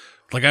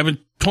 I've been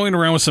toying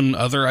around with some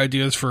other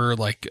ideas for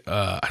like,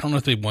 I don't know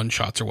if they one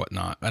shots or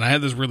whatnot. And I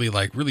had this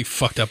really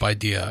fucked up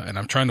idea and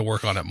I'm trying to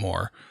work on it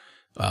more.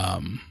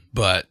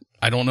 But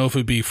I don't know if it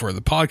would be for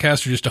the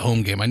podcast or just a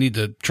home game. I need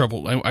to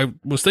I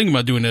was thinking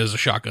about doing it as a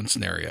shotgun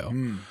scenario.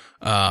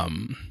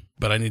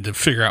 But I need to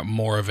figure out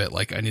more of it.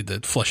 Like I need to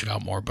flesh it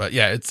out more, but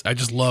yeah, I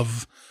just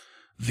love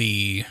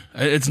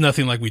it's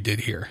nothing like we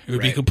did here. It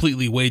would be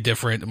completely way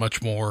different,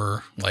 much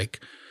more like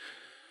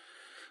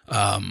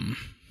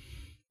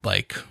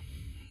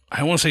I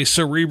don't want to say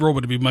cerebral, but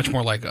it'd be much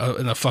more like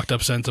in a fucked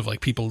up sense of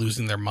like people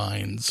losing their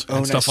minds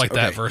and stuff like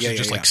that versus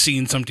just like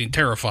seeing something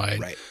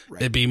terrifying. Right.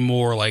 It'd be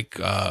more like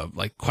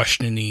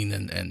questioning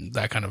and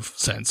that kind of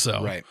sense.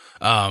 So,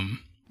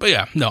 but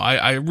yeah, no,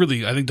 I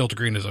think Delta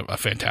Green is a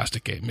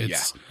fantastic game.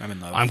 I'm in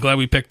love. I'm glad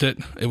we picked it.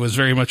 It was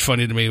very much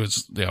funny to me. It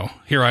was,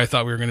 here I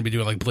thought we were going to be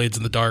doing like Blades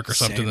in the Dark or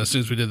something. As soon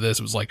as we did this,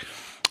 it was like,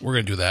 we're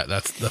going to do that.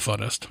 That's the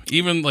funnest.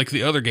 Even like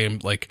the other game,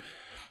 like,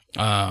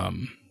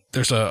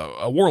 there's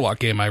a Warlock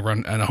game I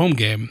run and a home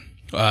game.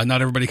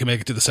 Not everybody can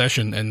make it to the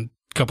session, and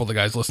a couple of the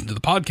guys listened to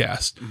the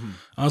podcast.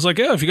 I was like,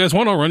 yeah, if you guys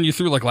want, I'll run you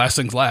through like Last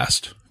Things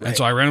Last. And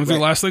so I ran him through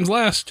Last Things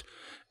Last.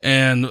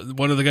 And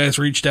one of the guys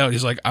reached out.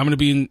 He's like,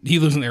 he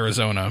lives in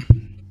Arizona.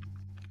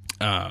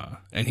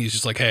 And he's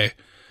just like, hey,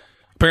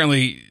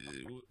 apparently,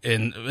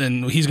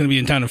 and he's going to be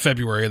in town in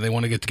February, and they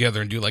want to get together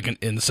and do like an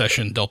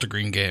in-session Delta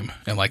Green game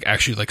and like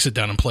actually like sit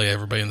down and play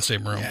everybody in the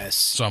same room. Yes.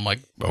 So I'm like,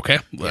 okay,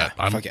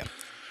 fuck yeah.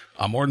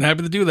 I'm more than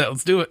happy to do that.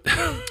 Let's do it.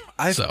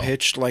 I've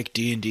pitched like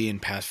D&D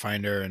and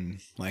Pathfinder and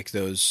like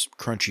those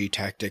crunchy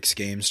tactics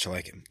games to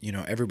like,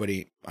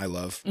 everybody I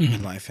love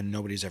in life, and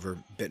nobody's ever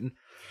bitten.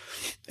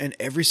 And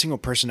every single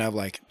person I've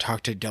like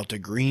talked to Delta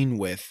Green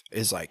with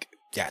is like,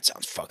 that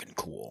sounds fucking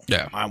cool.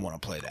 Yeah. I want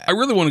to play that. I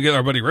really want to get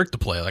our buddy Rick to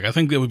play. Like, I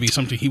think that would be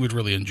something he would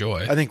really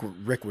enjoy. I think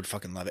Rick would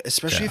fucking love it,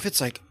 especially if it's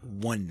like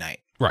one night.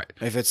 Right.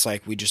 If it's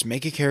like we just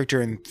make a character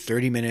in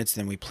 30 minutes,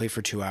 then we play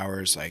for 2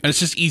 hours. Like, and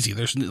it's just easy.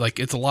 There's like,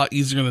 it's a lot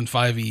easier than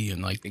 5e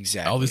and like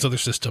all these other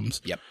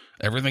systems. Yep.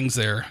 Everything's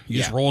there. You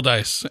just roll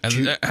dice.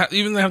 And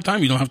even they have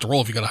time, you don't have to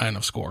roll if you got a high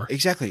enough score.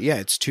 Exactly. Yeah.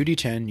 It's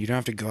 2d10. You don't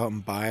have to go out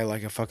and buy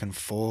like a fucking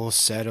full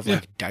set of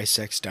like Dice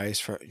X dice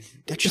for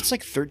that's just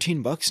like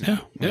 $13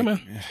 now. Yeah,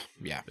 man.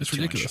 Yeah. It's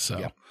ridiculous.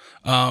 So,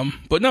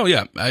 but no,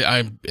 yeah,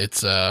 it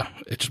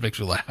just makes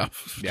me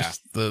laugh. Yeah.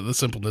 Just the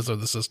simpleness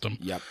of the system.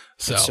 Yep.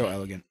 So, it's so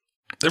elegant.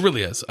 It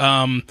really is.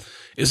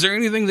 Is there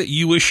anything that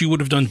you wish you would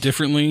have done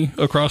differently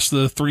across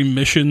the 3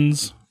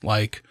 missions?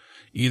 Like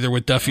either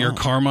with Duffy or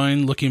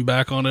Carmine, looking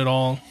back on it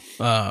all?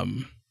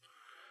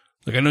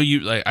 Like I know you,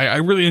 like, I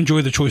really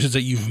enjoy the choices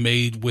that you've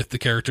made with the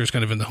characters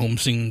kind of in the home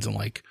scenes and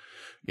like,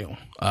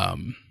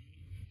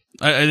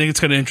 I think it's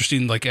kind of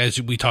interesting, like,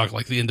 as we talk,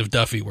 like, the end of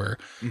Duffy, where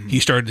he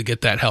started to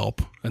get that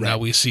help, and now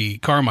we see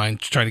Carmine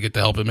trying to get the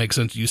help. It makes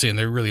sense to you saying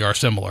they really are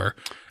similar.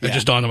 It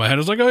just dawned in my head. I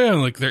was like, oh, yeah,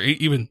 like,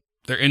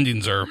 their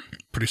endings are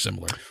pretty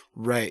similar.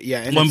 Right,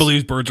 yeah. And one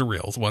believes birds are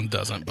real, one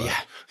doesn't. But.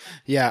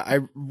 Yeah,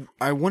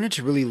 I wanted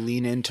to really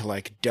lean into,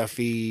 like,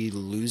 Duffy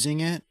losing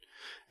it,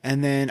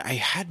 and then I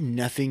had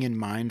nothing in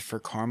mind for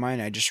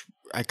Carmine.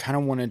 I kind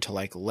of wanted to,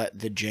 like, let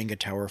the Jenga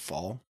tower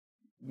fall,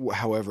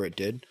 however it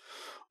did.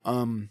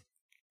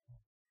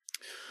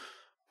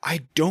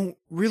 I don't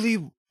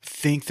really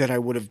think that I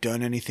would have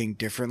done anything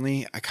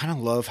differently. I kind of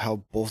love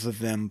how both of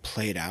them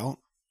played out.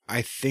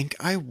 I think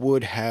I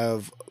would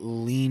have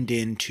leaned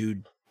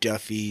into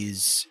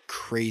Duffy's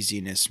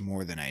craziness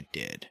more than I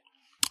did.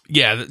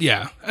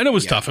 Yeah. And it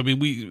was tough. I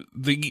mean,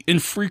 the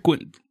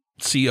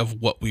infrequency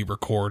of what we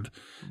record,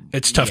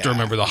 it's tough to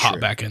remember to hop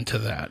back into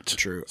that.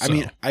 True. So. I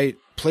mean, I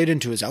played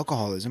into his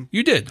alcoholism.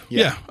 You did.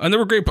 Yeah. And they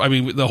were great. I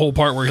mean, the whole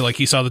part where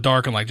he saw the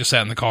dark and like just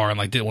sat in the car and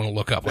like didn't want to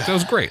look up. Like that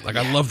was great. Like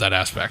I love that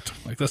aspect.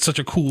 Like that's such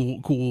a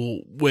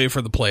cool way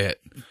for the play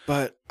it.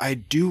 But I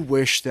do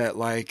wish that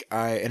like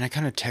I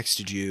kind of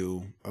texted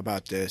you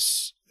about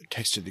this,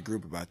 texted the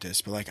group about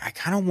this, but like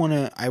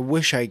I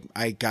wish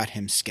I got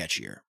him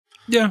sketchier.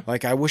 Yeah.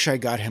 Like I wish I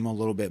got him a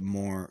little bit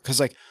more, cause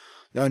like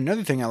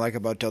another thing I like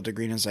about Delta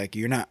Green is like,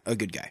 you're not a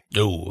good guy.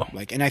 No.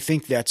 Like, and I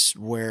think that's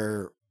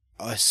where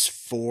us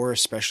 4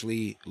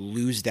 especially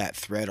lose that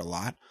thread a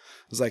lot.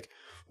 It's like,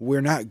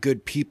 we're not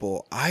good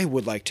people. I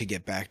would like to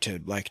get back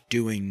to like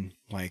doing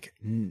like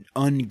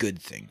ungood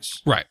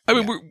things. Right. I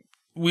mean,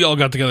 we all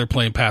got together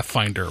playing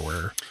Pathfinder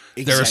where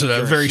there's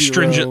a very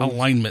stringent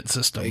alignment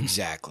system.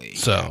 Exactly.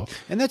 So,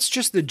 and that's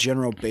just the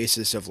general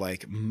basis of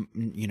like,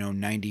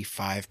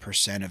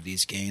 95% of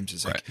these games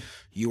is like,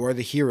 you are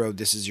the hero.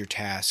 This is your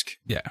task.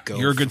 Yeah.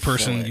 You're a good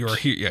person. You're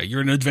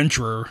you're an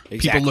adventurer.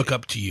 Exactly. People look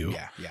up to you.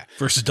 Yeah. Yeah.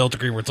 Versus Delta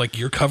Green, where it's like,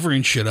 you're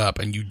covering shit up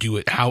and you do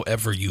it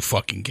however you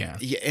fucking can.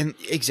 Yeah. And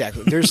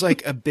exactly. There's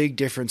like a big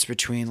difference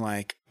between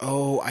like,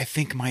 oh, I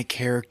think my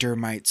character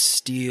might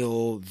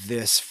steal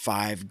this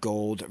 5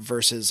 gold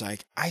versus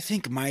like, I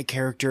think my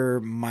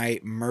character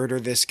might murder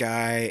this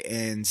guy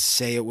and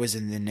say it was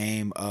in the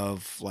name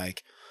of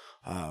like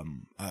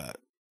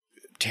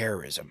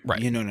terrorism.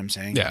 Right. You know what I'm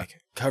saying? Yeah. Like,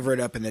 cover it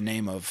up in the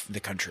name of the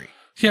country.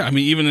 Yeah. I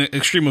mean, even in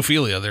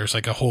Extremophilia, there's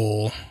like a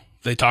whole,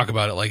 they talk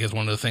about it like as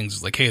one of the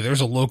things, like, hey, there's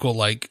a local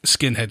like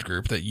skinhead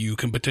group that you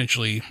can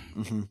potentially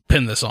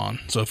pin this on.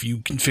 So if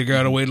you can figure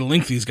out a way to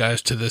link these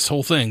guys to this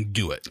whole thing,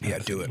 do it. Yeah,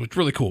 do it. It's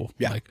really cool.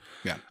 Yeah. Like,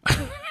 yeah.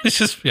 It's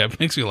just, it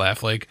makes me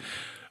laugh. Like,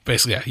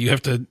 basically, you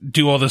have to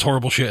do all this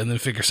horrible shit and then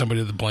figure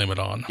somebody to blame it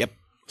on. Yep.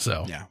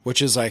 So. Yeah.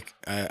 Which is like,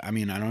 I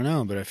mean, I don't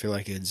know, but I feel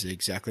like it's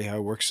exactly how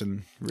it works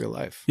in real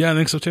life. Yeah, I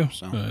think so too.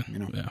 So,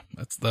 yeah,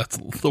 that's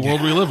the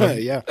world we live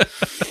in. Yeah.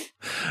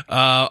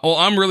 Well,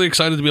 I'm really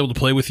excited to be able to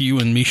play with you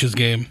in Misha's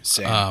game.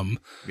 Same.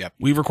 Yep.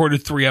 We've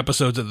recorded 3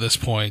 episodes at this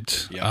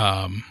point.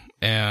 Yep.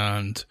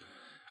 And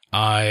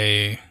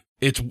it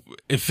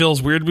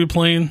feels weird to be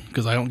playing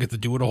because I don't get to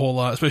do it a whole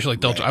lot, especially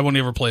like Delta. I've only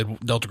ever played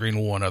Delta Green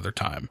one other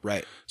time.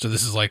 Right. So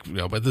this is like,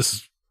 but this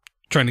is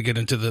trying to get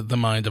into the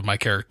mind of my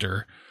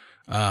character.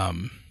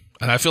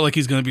 And I feel like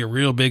he's going to be a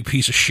real big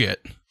piece of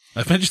shit.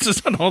 I've mentioned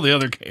this on all the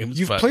other games.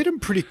 You've played him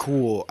pretty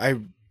cool.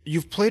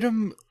 You've played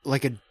him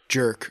like a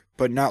jerk,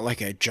 but not like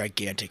a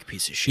gigantic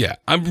piece of shit. Yeah,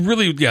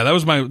 that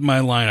was my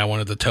line I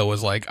wanted to toe,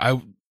 was like,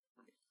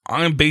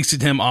 I'm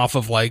basing him off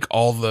of like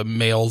all the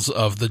males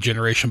of the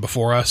generation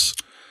before us.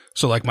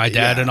 So like my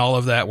dad and all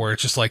of that, where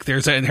it's just like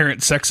there's that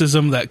inherent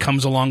sexism that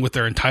comes along with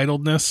their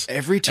entitledness.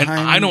 Every time,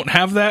 and I don't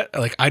have that.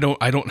 Like I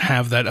don't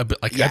have that.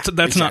 Like that's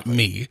exactly. Not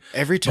me.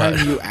 Every time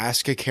you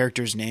ask a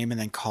character's name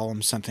and then call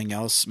him something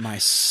else, my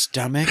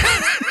stomach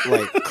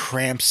like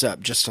cramps up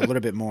just a little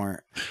bit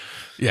more.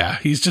 Yeah,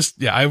 he's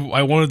just, I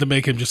wanted to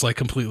make him just like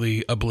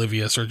completely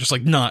oblivious or just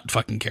like not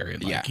fucking caring.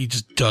 Like he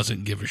just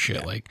doesn't give a shit.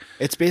 Yeah. Like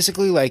it's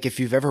basically like if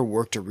you've ever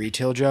worked a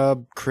retail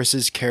job,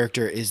 Chris's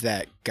character is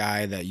that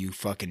guy that you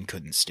fucking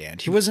couldn't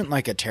stand. He wasn't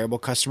like a terrible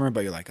customer,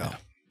 but you're like, oh.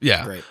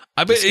 Yeah. Great.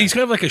 I bet he's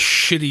kind of like a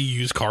shitty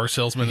used car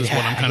salesman is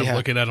what I'm kind of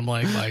looking at him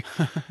like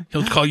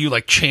he'll call you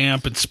like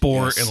champ and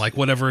sport and like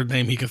whatever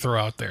name he can throw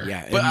out there.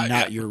 Yeah. But and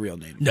not your real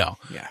name. No.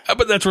 Yeah.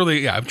 But that's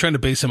really, I'm trying to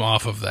base him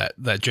off of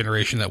that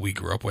generation that we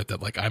grew up with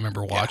that like I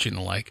remember watching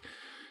and like,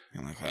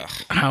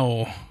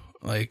 how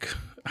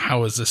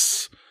is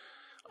this?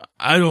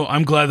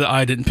 I'm glad that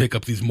I didn't pick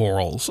up these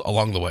morals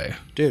along the way.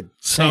 Dude.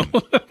 Same.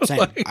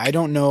 Like, I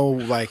don't know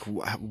like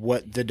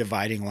what the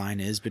dividing line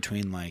is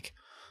between like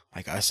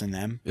us and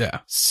them. Yeah.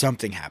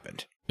 Something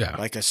happened. Yeah.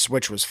 Like a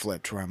switch was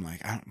flipped where I'm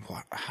like, how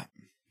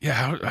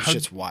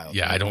shit's wild.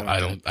 Yeah. I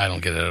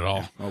don't get it at all.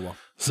 Yeah. Oh, well.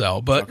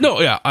 So, but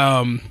no, yeah.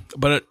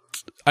 But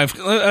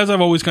as I've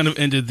always kind of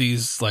ended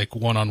these like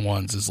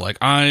one-on-ones is like,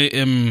 I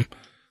am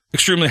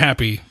extremely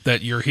happy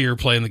that you're here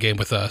playing the game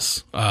with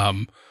us.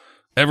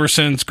 Ever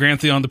since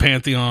Grantheon the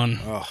Pantheon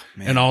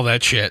and all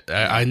that shit,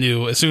 I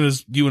knew as soon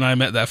as you and I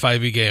met that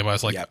 5e game, I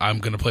was like, I'm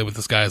going to play with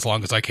this guy as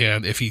long as I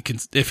can if he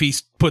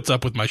puts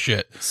up with my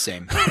shit.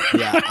 Same.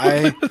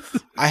 Yeah.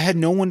 I had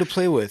no one to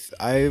play with.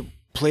 I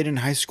played in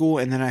high school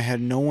and then I had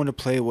no one to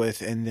play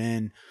with. And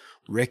then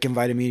Rick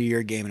invited me to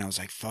your game and I was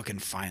like, fucking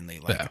finally.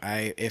 Like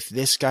if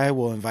this guy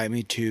will invite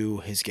me to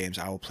his games,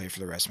 I will play for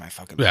the rest of my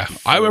fucking life. Yeah.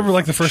 I remember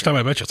like the first time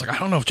I met you, I was like, I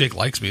don't know if Jake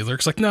likes me.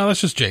 It's like, no,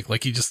 that's just Jake.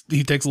 Like he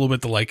takes a little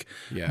bit to like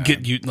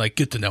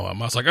get to know him.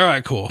 I was like, all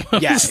right, cool.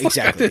 Yeah,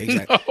 exactly.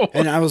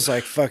 And I was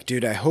like, fuck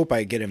dude, I hope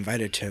I get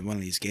invited to one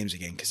of these games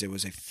again. Cause it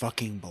was a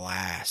fucking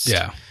blast.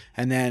 Yeah.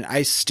 And then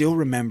I still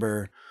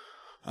remember,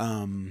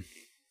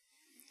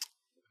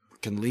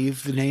 can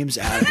leave the names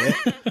out of it,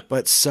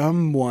 but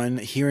someone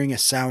hearing a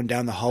sound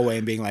down the hallway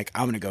and being like,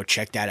 I'm going to go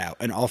check that out.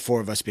 And all 4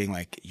 of us being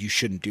like, you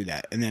shouldn't do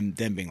that. And then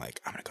them being like,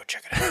 I'm going to go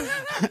check it out.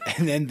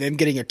 And then them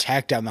getting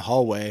attacked down the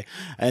hallway.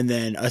 And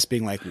then us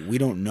being like, we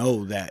don't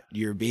know that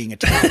you're being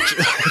attacked.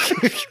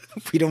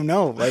 We don't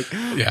know. Like,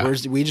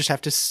 we just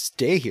have to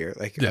stay here.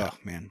 Like, oh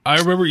man. I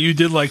remember you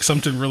did like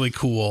something really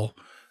cool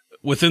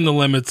within the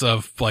limits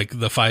of like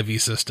the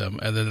 5e system.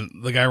 And then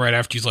the guy right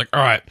after you's like,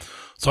 all right,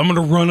 so I'm going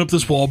to run up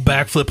this wall,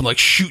 backflip, and like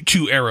shoot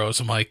 2 arrows.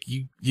 I'm like,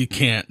 you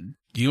can't,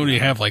 you only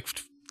have like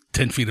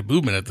 10 feet of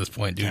movement at this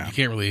point, dude. Yeah. You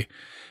can't really,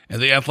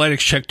 and the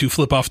athletics check to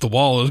flip off the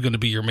wall is going to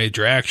be your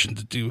major action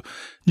to do.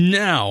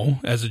 Now,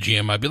 as a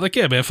GM, I'd be like,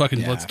 yeah, man,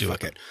 let's do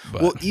it.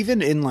 But, well,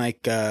 even in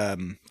like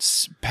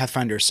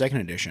Pathfinder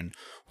 2nd edition,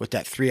 with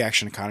that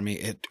 3-action economy,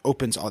 it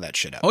opens all that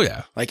shit up. Oh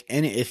yeah. Like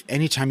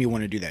anytime you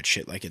want to do that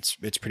shit, like it's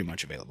pretty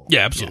much available.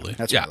 Yeah, absolutely. Yeah,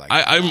 that's what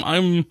I like.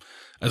 I'm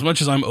as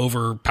much as I'm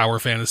over power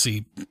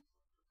fantasy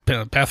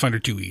Pathfinder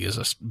 2e is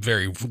a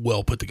very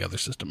well put together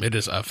system. It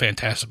is a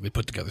fantastically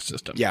put together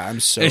system. Yeah,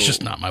 It's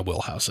just not my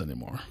wheelhouse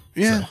anymore.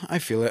 Yeah, so. I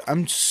feel it.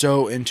 I'm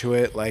so into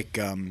it. Like,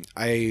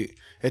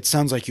 it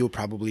sounds like you'll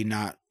probably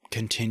not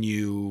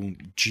continue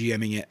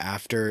GMing it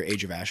after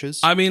Age of Ashes.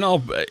 I mean,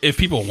 if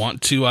people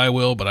want to, I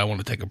will, but I want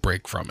to take a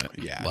break from it.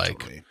 Yeah, like,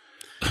 totally.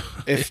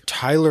 If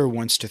Tyler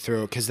wants to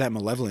throw, because that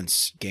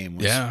Malevolence game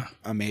was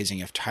amazing.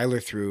 If Tyler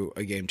threw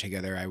a game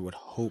together, I would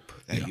hope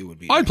that you would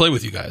be. I'd play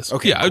with you guys.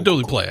 Okay, yeah, I'd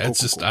totally play. It's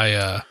just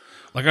I'm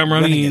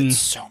running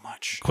so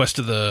much Quest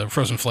of the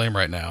Frozen Flame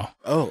right now.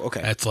 Oh,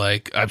 okay. It's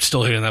like I'm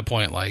still hitting that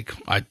point. Like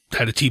I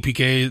had a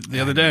TPK the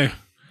other day.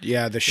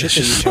 Yeah, the shit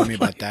that you told me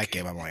about that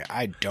game, I'm like,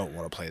 I don't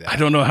want to play that. I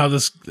don't know how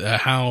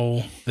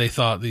they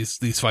thought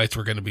these fights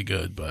were going to be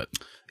good, but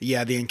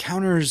yeah, the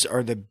encounters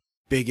are the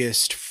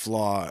biggest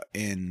flaw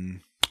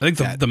in. I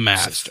think the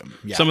math. System.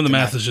 Yeah, some of the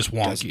math is just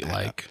wonky.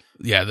 Like,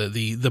 yeah,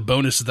 the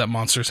bonuses that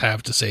monsters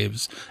have to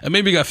saves, and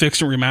maybe got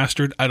fixed and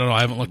remastered. I don't know. I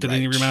haven't looked at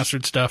any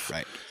remastered stuff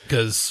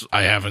because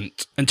I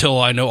haven't until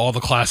I know all the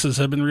classes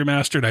have been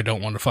remastered. I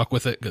don't want to fuck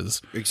with it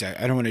because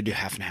exactly. I don't want to do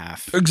half and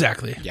half.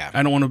 Exactly. Yeah.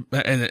 I don't want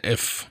to. And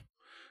if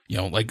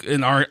like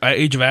in our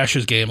Age of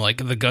Ashes game,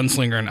 like the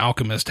Gunslinger and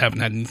Alchemist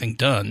haven't had anything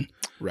done.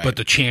 Right. But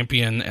the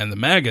Champion and the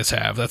Magus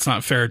have. That's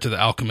not fair to the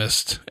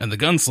Alchemist and the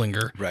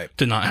Gunslinger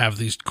to not have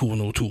these cool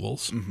new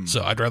tools. Mm-hmm.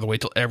 So I'd rather wait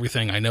till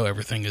I know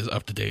everything is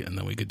up to date, and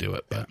then we could do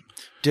it. But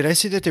did I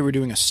see that they were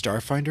doing a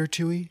Starfinder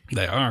 2e?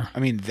 They are. I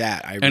mean,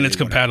 I really and it's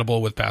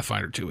compatible with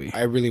Pathfinder 2e.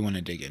 I really want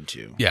to dig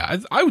into. Yeah,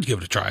 I would give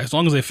it a try as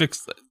long as they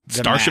fix the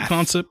Starship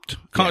concept.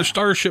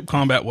 Starship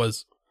combat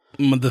was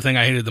the thing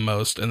I hated the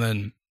most, and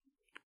then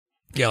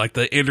like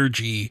the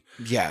energy,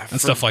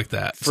 and stuff like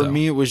that. For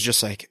me, it was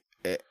just like.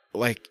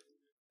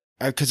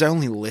 Because I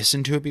only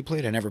listened to it be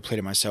played. I never played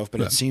it myself, but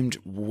it seemed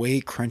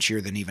way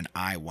crunchier than even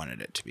I wanted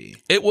it to be.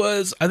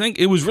 I think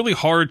it was really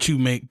hard to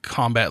make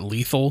combat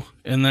lethal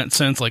in that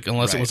sense, like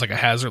unless it was like a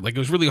hazard. Like it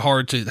was really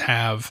hard to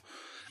have,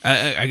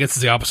 I guess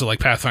it's the opposite like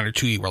Pathfinder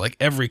 2e, where like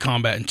every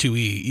combat in 2e,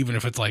 even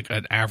if it's like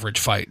an average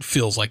fight,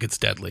 feels like it's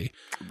deadly.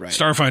 Right.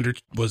 Starfinder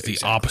was the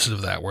opposite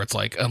of that, where it's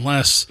like,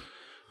 unless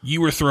you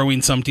were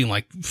throwing something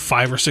like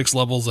 5 or 6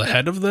 levels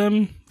ahead of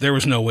them, there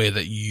was no way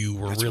that you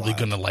were really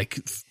going to like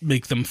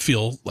make them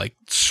feel like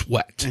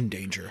sweat. In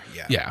danger,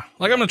 Yeah.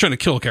 Like I'm not trying to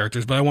kill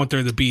characters, but I want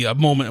there to be a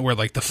moment where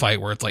like the fight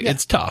where it's like,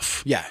 it's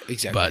tough. Yeah,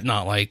 exactly. But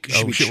not like,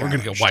 oh shit, we're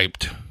going to get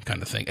wiped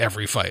kind of thing.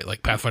 Every fight,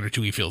 like Pathfinder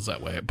 2e feels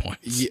that way at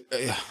points.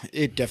 Yeah,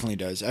 it definitely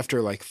does.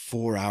 After like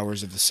 4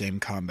 hours of the same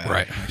combat.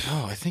 Right. Like,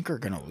 I think we're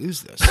going to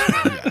lose this.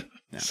 Yeah.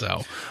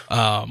 So,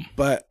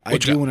 but I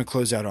do want to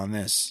close out on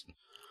this.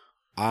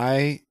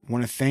 I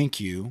want to thank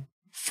you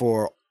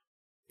for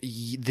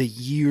the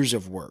years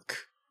of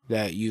work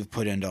that you've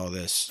put into all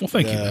this. Well,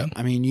 thank you, man.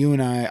 I mean, you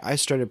and I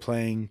started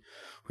playing,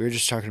 we were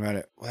just talking about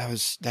it. Well,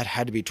 that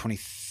had to be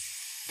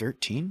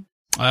 2013.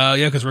 Yeah,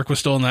 because Rick was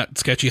still in that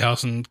sketchy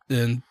house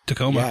in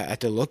Tacoma. Yeah, at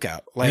the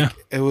Lookout.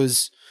 It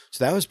was,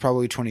 so that was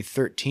probably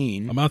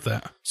 2013. About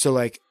that. So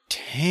like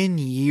 10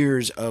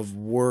 years of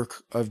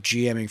work of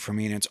GMing for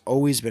me, and it's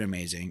always been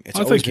amazing. It's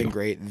always been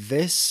great.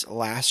 This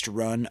last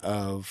run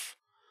of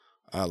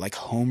like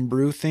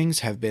homebrew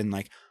things have been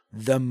like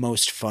the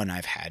most fun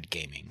I've had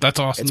gaming. That's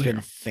awesome. It's been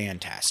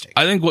fantastic.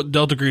 I think what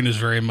Delta Green is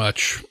very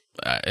much,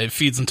 it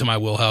feeds into my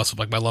wheelhouse of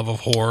like my love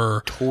of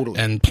horror. Totally.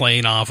 And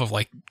playing off of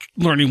like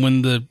learning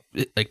when to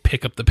like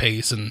pick up the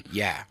pace. And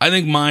I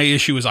think my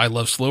issue is I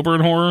love slow burn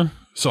horror.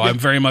 So I'm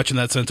very much in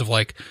that sense of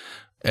like,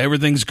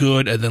 everything's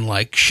good, and then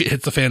like shit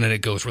hits the fan and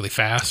it goes really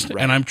fast.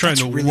 Right. And I'm trying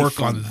to really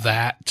work on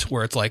that,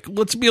 where it's like,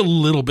 let's be a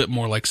little bit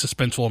more like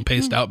suspenseful and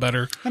paced out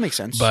better. That makes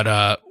sense.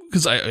 But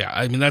because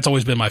I mean that's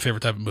always been my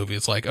favorite type of movie.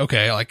 It's like,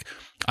 okay, like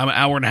I'm an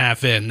hour and a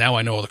half in, now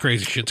I know all the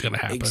crazy shit's gonna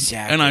happen.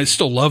 Exactly. And I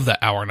still love that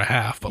hour and a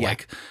half, but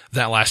like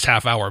that last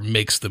half hour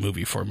makes the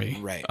movie for me.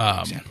 Right.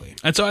 Exactly.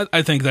 And so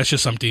I think that's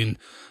just something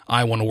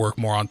I want to work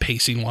more on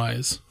pacing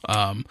wise.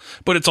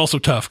 But it's also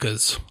tough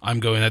because I'm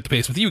going at the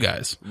pace with you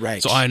guys.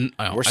 Right. So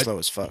we're slow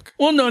as fuck.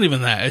 Well, not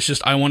even that. It's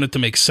just I want it to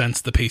make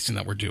sense, the pacing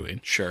that we're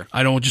doing. Sure.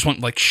 I don't just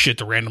want like shit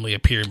to randomly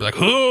appear and be like,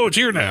 oh, it's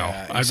here now.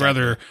 Exactly. I'd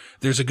rather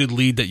there's a good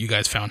lead that you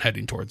guys found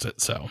heading towards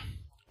it. So,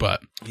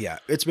 but yeah,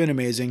 it's been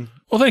amazing.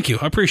 Well, thank you.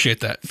 I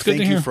appreciate that. It's good to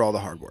hear. Thank you for all the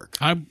hard work.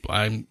 I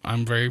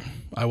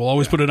will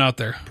always put it out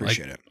there.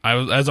 Appreciate it.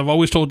 As I've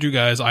always told you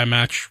guys, I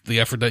match the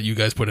effort that you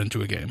guys put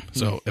into a game.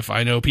 So if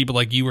I know people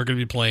like you are going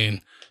to be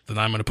playing, then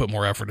I'm going to put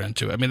more effort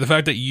into it. I mean, the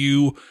fact that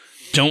you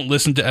don't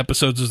listen to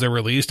episodes as they're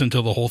released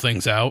until the whole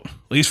thing's out,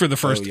 at least for the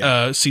first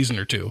season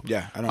or two.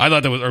 Yeah. I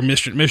thought that was, or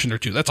mission or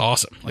two. That's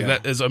awesome. Like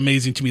that is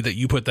amazing to me that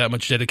you put that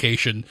much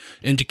dedication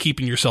into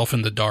keeping yourself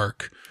in the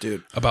dark,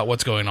 dude, about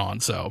what's going on.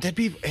 So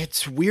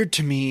it's weird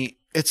to me.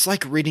 It's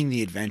like reading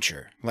the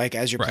adventure, like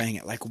as you're playing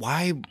it, like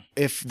why,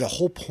 if the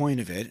whole point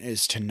of it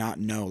is to not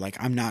know, like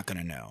I'm not going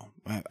to know.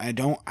 I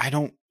don't.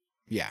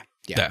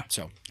 Yeah.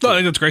 So no, I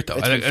think that's great though.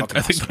 I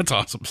think that's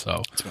awesome.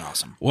 So it's been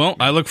awesome. Well,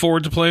 I look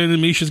forward to playing the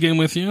Misha's game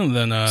with you, and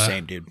then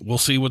same, dude. We'll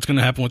see what's going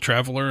to happen with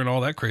Traveler and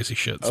all that crazy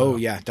shit. So. Oh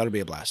yeah, that'll be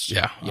a blast.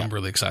 Yeah, I'm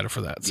really excited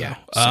for that. So.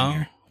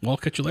 Yeah. Well, I'll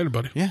catch you later,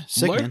 buddy. Yeah,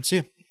 sick, Later. man. See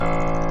you.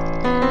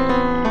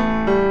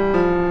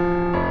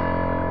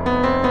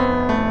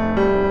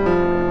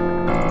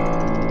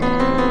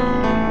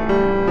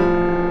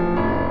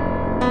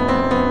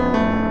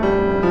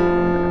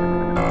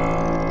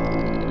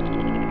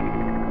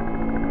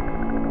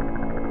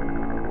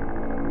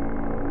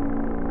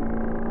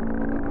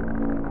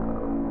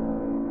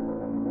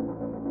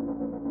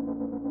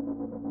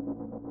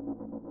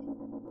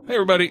 Hey,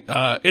 everybody.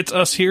 It's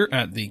us here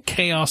at the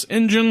Chaos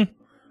Engine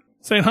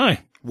saying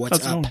hi. What's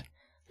How's it up? going?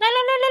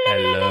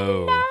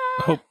 Hello.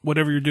 I hope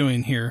whatever you're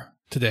doing here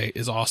today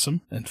is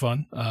awesome and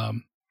fun.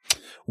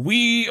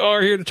 We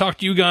are here to talk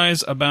to you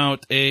guys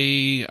about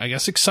a, I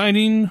guess,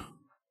 exciting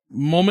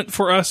moment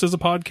for us as a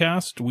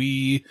podcast.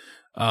 We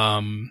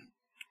want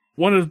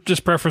to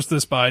just preface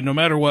this by, no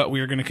matter what, we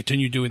are going to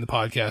continue doing the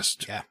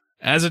podcast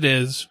as it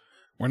is.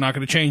 We're not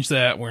going to change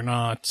that. We're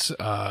not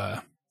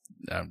going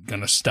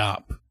to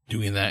stop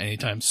doing that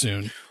anytime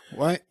soon.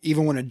 Well, I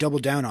even want to double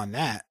down on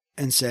that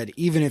and said,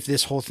 even if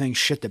this whole thing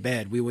shit the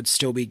bed, we would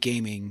still be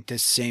gaming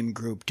this same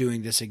group,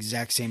 doing this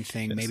exact same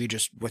thing, maybe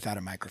just without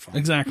a microphone.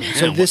 Exactly.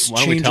 So Yeah, this why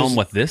don't we changes, tell them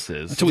what this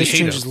is? Until we this hate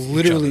changes each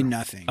literally other.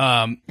 nothing.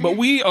 But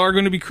we are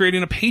going to be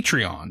creating a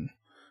Patreon.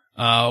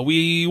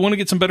 We want to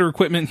get some better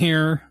equipment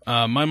here.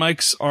 My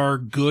mics are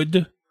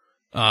good,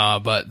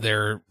 but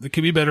there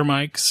could be better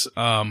mics.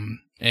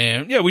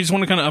 And yeah, we just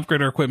want to kind of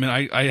upgrade our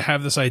equipment. I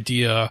have this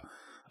idea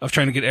of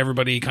trying to get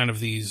everybody kind of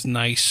these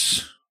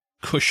nice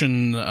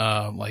cushion,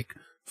 like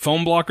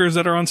foam blockers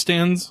that are on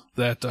stands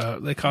that,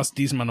 they cost a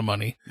decent amount of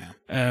money.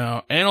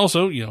 Yeah. And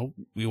also, you know,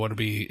 it'd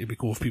be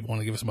cool if people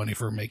want to give us money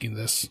for making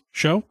this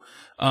show.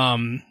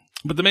 But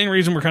the main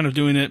reason we're kind of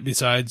doing it,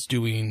 besides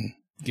getting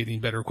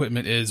better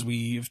equipment, is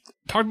we've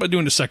talked about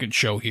doing a second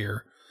show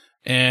here.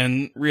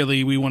 And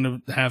really, we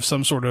want to have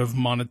some sort of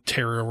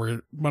monetary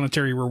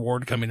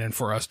reward coming in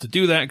for us to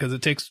do that, because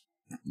it takes,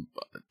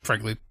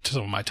 frankly,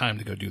 some of my time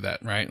to go do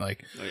that, right?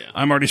 Like,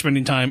 I'm already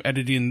spending time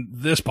editing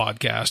this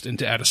podcast, and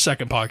to add a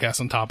second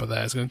podcast on top of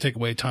that is going to take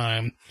away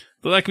time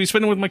that I could be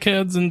spending with my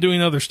kids and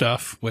doing other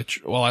stuff,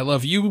 which, well, I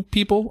love you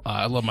people.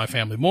 I love my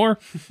family more.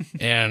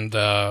 And,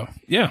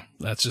 yeah,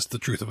 that's just the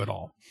truth of it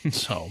all.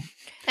 So.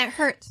 That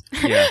hurts.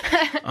 Yeah.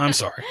 I'm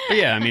sorry. But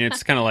yeah, I mean,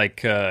 it's kind of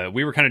like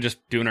we were kind of just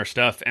doing our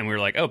stuff, and we were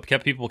like,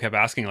 people kept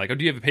asking, like, oh,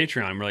 do you have a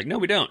Patreon? And we're like, no,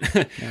 we don't.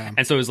 Yeah.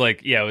 And so it was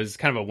like, it was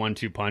kind of a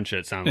 1-2 punch,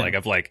 it sounded like,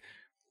 of like,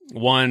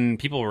 one,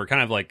 people were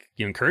kind of like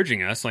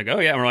encouraging us, like, oh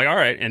yeah, and we're like, all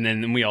right. And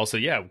then we also,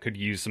 could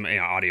use some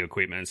audio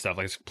equipment and stuff.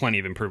 Like, there's plenty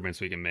of improvements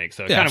we can make.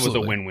 So it kind of was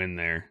a win-win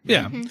there.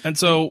 Yeah. And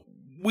so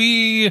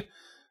we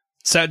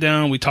sat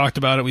down, we talked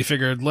about it. We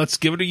figured, let's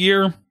give it a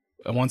year.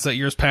 And once that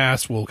year's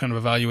passed, we'll kind of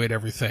evaluate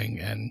everything.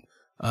 And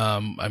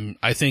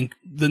I think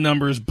the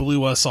numbers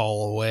blew us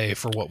all away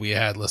for what we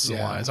had listed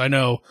wise. I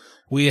know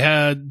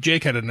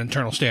Jake had an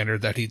internal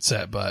standard that he'd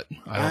set, but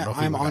I don't know if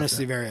I'm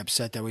honestly very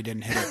upset that we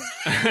didn't hit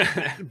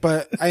it.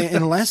 But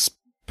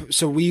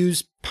so we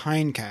use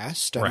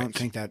Pinecast. I don't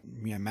think that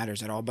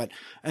matters at all. But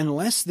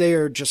unless they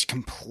are just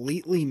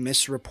completely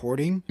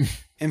misreporting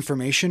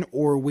information,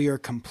 or we are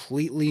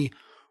completely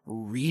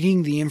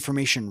reading the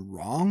information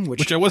wrong,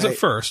 which I was at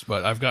first,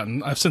 but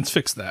I've since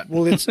fixed that.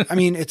 Well, it's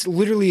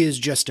literally is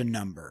just a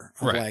number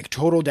of like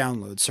total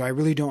downloads. So I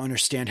really don't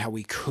understand how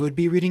we could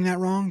be reading that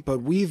wrong, but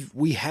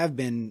we have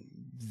been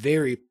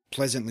very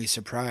pleasantly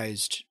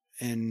surprised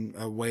in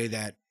a way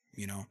that,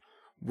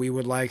 we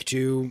would like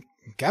to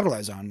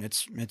capitalize on.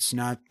 It's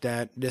not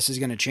that this is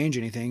going to change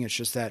anything. It's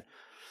just that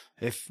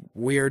if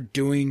we're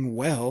doing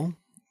well,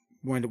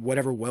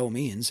 whatever well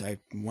means, I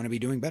want to be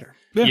doing better.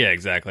 Yeah,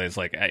 exactly. It's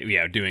like,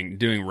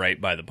 doing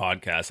right by the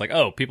podcast. Like,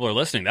 oh, people are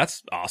listening.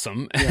 That's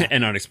awesome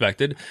and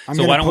unexpected.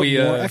 So why don't we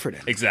put more effort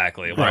in?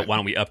 Exactly. Why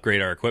don't we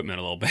upgrade our equipment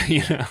a little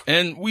bit?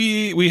 And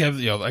we have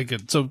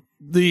so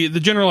the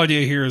general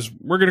idea here is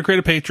we're going to create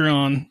a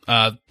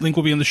Patreon. Link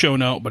will be in the show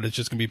note, but it's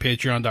just going to be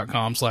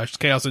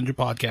patreon.com/Chaos Engine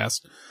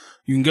Podcast.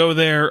 You can go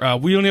there.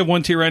 We only have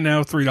one tier right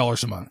now,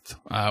 $3 a month.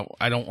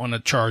 I don't want to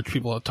charge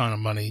people a ton of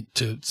money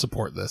to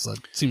support this. That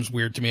seems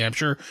weird to me. I'm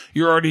sure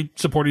you're already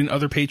supporting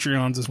other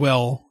Patreons as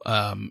well,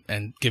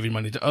 and giving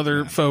money to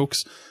other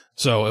folks.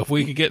 So if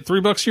we could get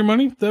 $3 your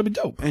money, that'd be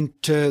dope. And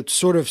to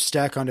sort of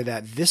stack onto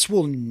that, this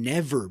will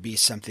never be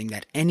something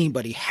that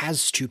anybody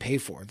has to pay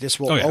for. This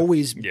will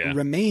always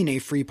remain a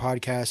free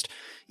podcast.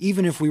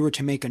 Even if we were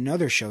to make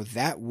another show,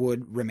 that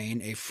would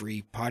remain a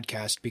free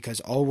podcast, because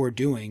all we're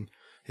doing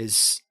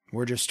is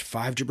we're just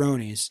 5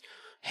 jabronis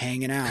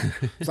hanging out.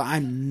 So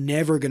I'm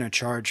never going to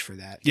charge for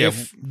that. Yeah,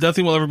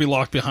 nothing will ever be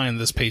locked behind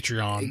this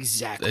Patreon.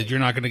 Exactly. You're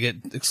not going to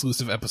get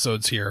exclusive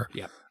episodes here.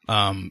 Yep.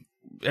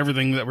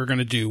 Everything that we're going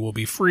to do will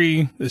be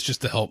free. It's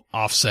just to help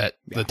offset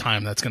the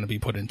time that's going to be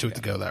put into it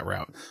to go that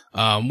route.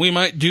 We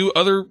might do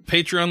other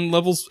Patreon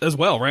levels as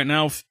well. Right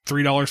now,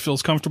 $3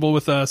 feels comfortable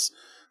with us.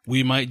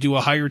 We might do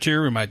a higher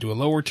tier. We might do a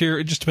lower tier.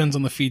 It just depends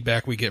on the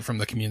feedback we get from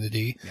the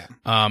community.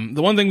 Yeah.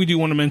 The one thing we do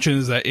want to mention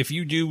is that if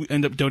you do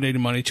end up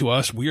donating money to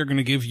us, we are going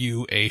to give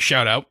you a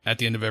shout out at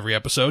the end of every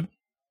episode.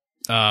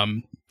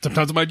 Sometimes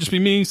it might just be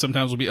me.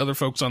 Sometimes it'll be other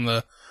folks on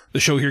the the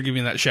show here,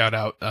 giving that shout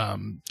out.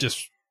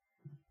 Just,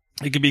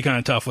 it could be kind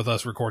of tough with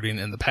us recording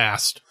in the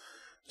past.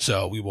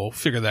 So we will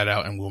figure that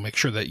out, and we'll make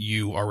sure that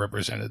you are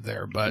represented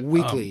there. But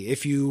weekly,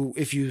 if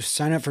you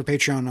sign up for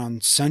Patreon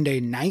on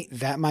Sunday night,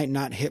 that might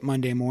not hit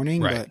Monday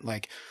morning, right. but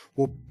like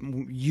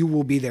you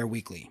will be there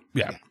weekly.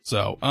 Yeah.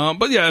 So,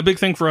 but yeah, a big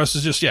thing for us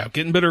is just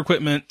getting better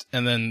equipment,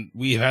 and then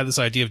we had this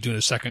idea of doing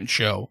a second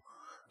show.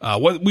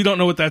 What we don't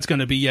know what that's going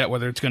to be yet,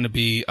 whether it's going to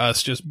be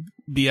us just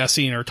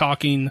BSing or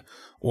talking,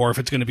 or if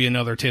it's going to be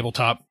another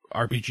tabletop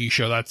RPG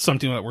show. That's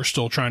something that we're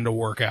still trying to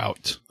work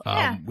out.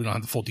 We don't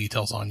have the full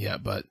details on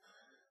yet, but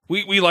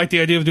we like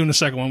the idea of doing a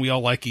second one. We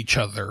all like each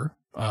other.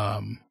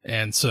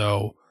 And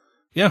so,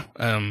 yeah.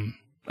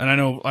 And I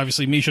know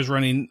obviously Misha's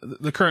running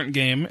the current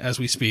game as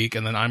we speak,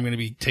 and then I'm going to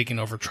be taking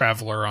over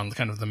Traveler on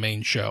kind of the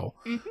main show.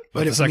 Mm-hmm.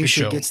 But if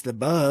Misha gets the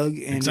bug,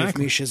 and if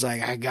Misha's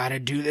like, I got to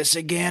do this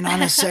again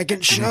on a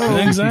second show.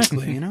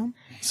 Exactly. You know?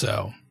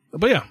 So,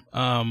 but yeah,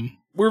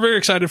 we're very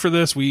excited for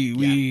this.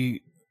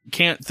 We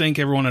can't thank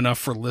everyone enough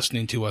for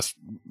listening to us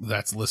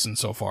that's listened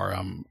so far.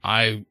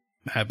 I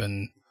have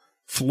been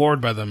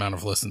floored by the amount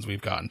of listens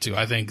we've gotten to.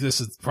 I think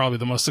this is probably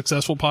the most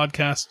successful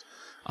podcast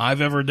I've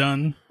ever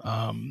done.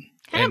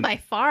 Kind of by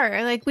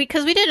far, like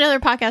because we did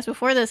another podcast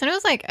before this, and it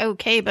was like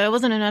okay, but it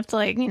wasn't enough to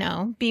like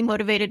be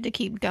motivated to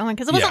keep going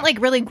because it wasn't like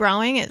really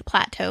growing; it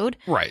plateaued.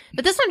 Right.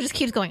 But this one just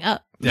keeps going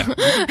up. Yeah,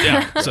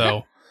 yeah.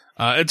 So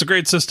it's a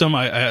great system.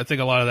 I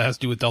think a lot of that has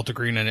to do with Delta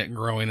Green and it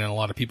growing, and a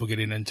lot of people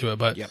getting into it.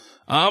 But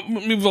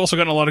we've also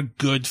gotten a lot of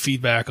good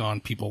feedback on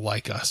people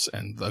like us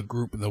and the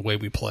group and the way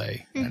we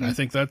play. Mm-hmm. And I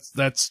think that's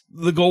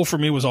the goal for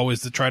me was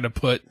always to try to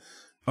put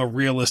a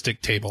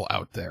realistic table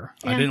out there.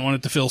 Yeah. I didn't want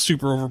it to feel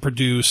super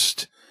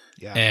overproduced.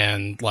 Yeah.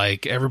 And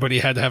like everybody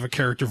had to have a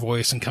character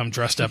voice and come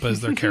dressed up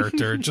as their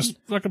character. Just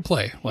fucking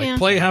play.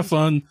 Play, have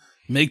fun,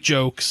 make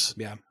jokes.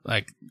 Yeah.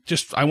 Like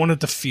just I want it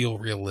to feel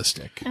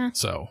realistic. Yeah.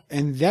 So.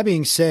 And that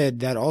being said,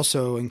 that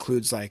also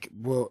includes like,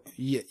 well,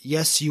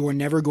 yes, you are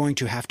never going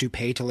to have to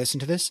pay to listen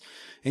to this,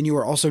 and you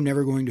are also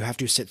never going to have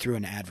to sit through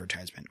an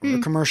advertisement or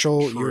a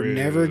commercial. True. You're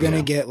never going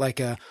to get like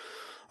a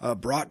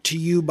brought to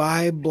you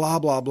by blah,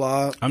 blah,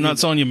 blah. I'm not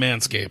selling you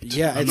Manscaped.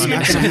 Yeah, it's not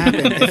going to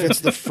happen. If it's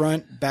the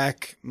front,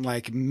 back,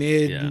 like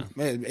mid,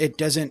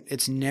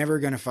 it's never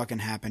going to fucking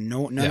happen.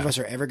 None of us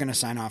are ever going to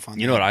sign off on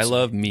that. You know what I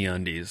love?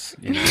 MeUndies.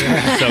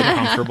 So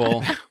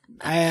comfortable.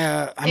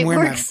 I'm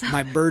wearing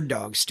my bird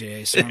dogs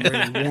today, so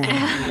I'm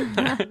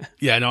really warm.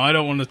 Yeah, no, I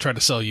don't want to try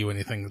to sell you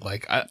anything.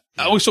 Like, I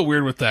always feel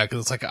weird with that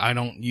because it's like I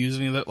don't use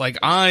any of that. Like,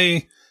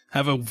 I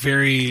have a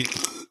very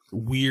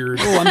weird.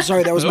 Oh, I'm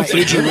sorry. That was my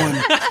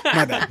AG1.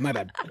 My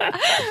bad.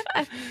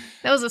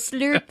 That was a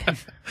slurp.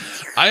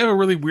 I have a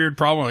really weird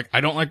problem. Like,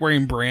 I don't like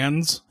wearing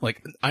brands.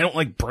 Like, I don't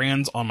like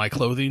brands on my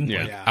clothing.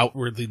 Like,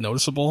 outwardly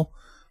noticeable.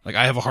 Like,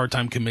 I have a hard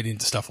time committing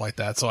to stuff like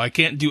that. So I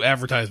can't do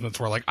advertisements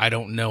where like I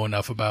don't know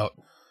enough about,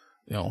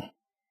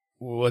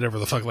 whatever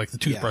the fuck, like the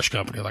toothbrush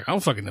company. Like, I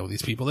don't fucking know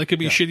these people. They could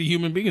be shitty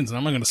human beings, and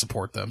I'm not going to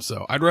support them.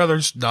 So I'd rather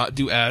just not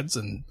do ads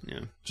and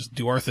just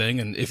do our thing.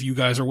 And if you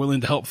guys are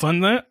willing to help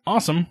fund that,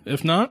 awesome.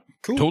 If not,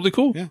 totally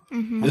cool. Yeah.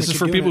 Mm-hmm. This is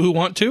for people who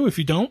want to. If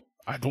you don't,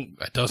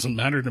 it doesn't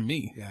matter to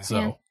me. Yeah. So.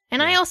 Yeah.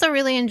 And I also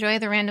really enjoy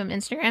the random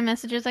Instagram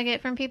messages I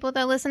get from people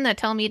that listen that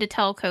tell me to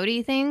tell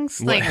Cody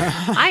things. Like,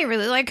 I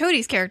really like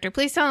Cody's character.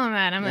 Please tell him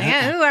that. I'm like,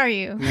 who are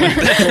you?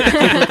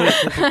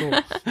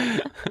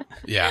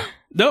 Yeah.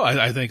 No,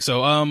 I think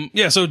so.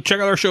 So check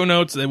out our show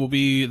notes. The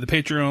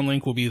Patreon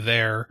link will be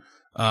there.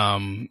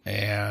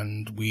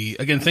 And we,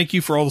 again, thank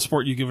you for all the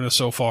support you've given us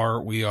so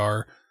far. We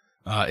are,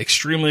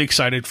 extremely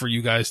excited for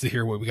you guys to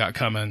hear what we got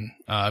coming.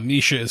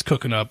 Misha is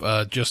cooking up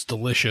a just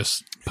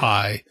delicious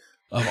pie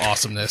of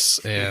awesomeness.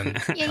 And,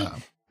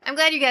 I'm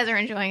glad you guys are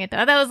enjoying it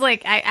though. That was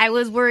like, I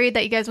was worried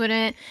that you guys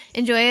wouldn't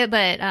enjoy it,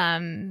 but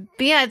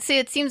yeah,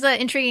 it seems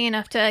intriguing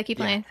enough to keep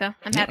playing. So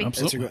I'm happy.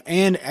 Absolutely.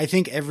 And I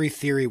think every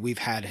theory we've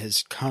had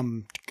has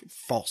come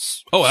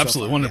false. Oh,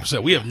 absolutely.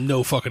 100%. We have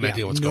no fucking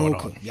idea what's going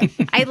on. Yeah.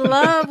 I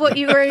love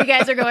where you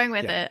guys are going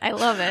with it. I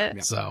love it.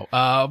 Yeah. So,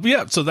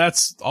 so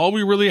that's all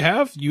we really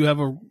have. You have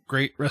a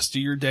great rest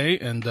of your day,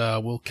 and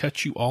we'll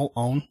catch you all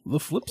on the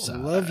flip side.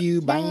 Love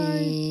you.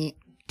 Bye.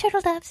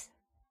 Turtle doves.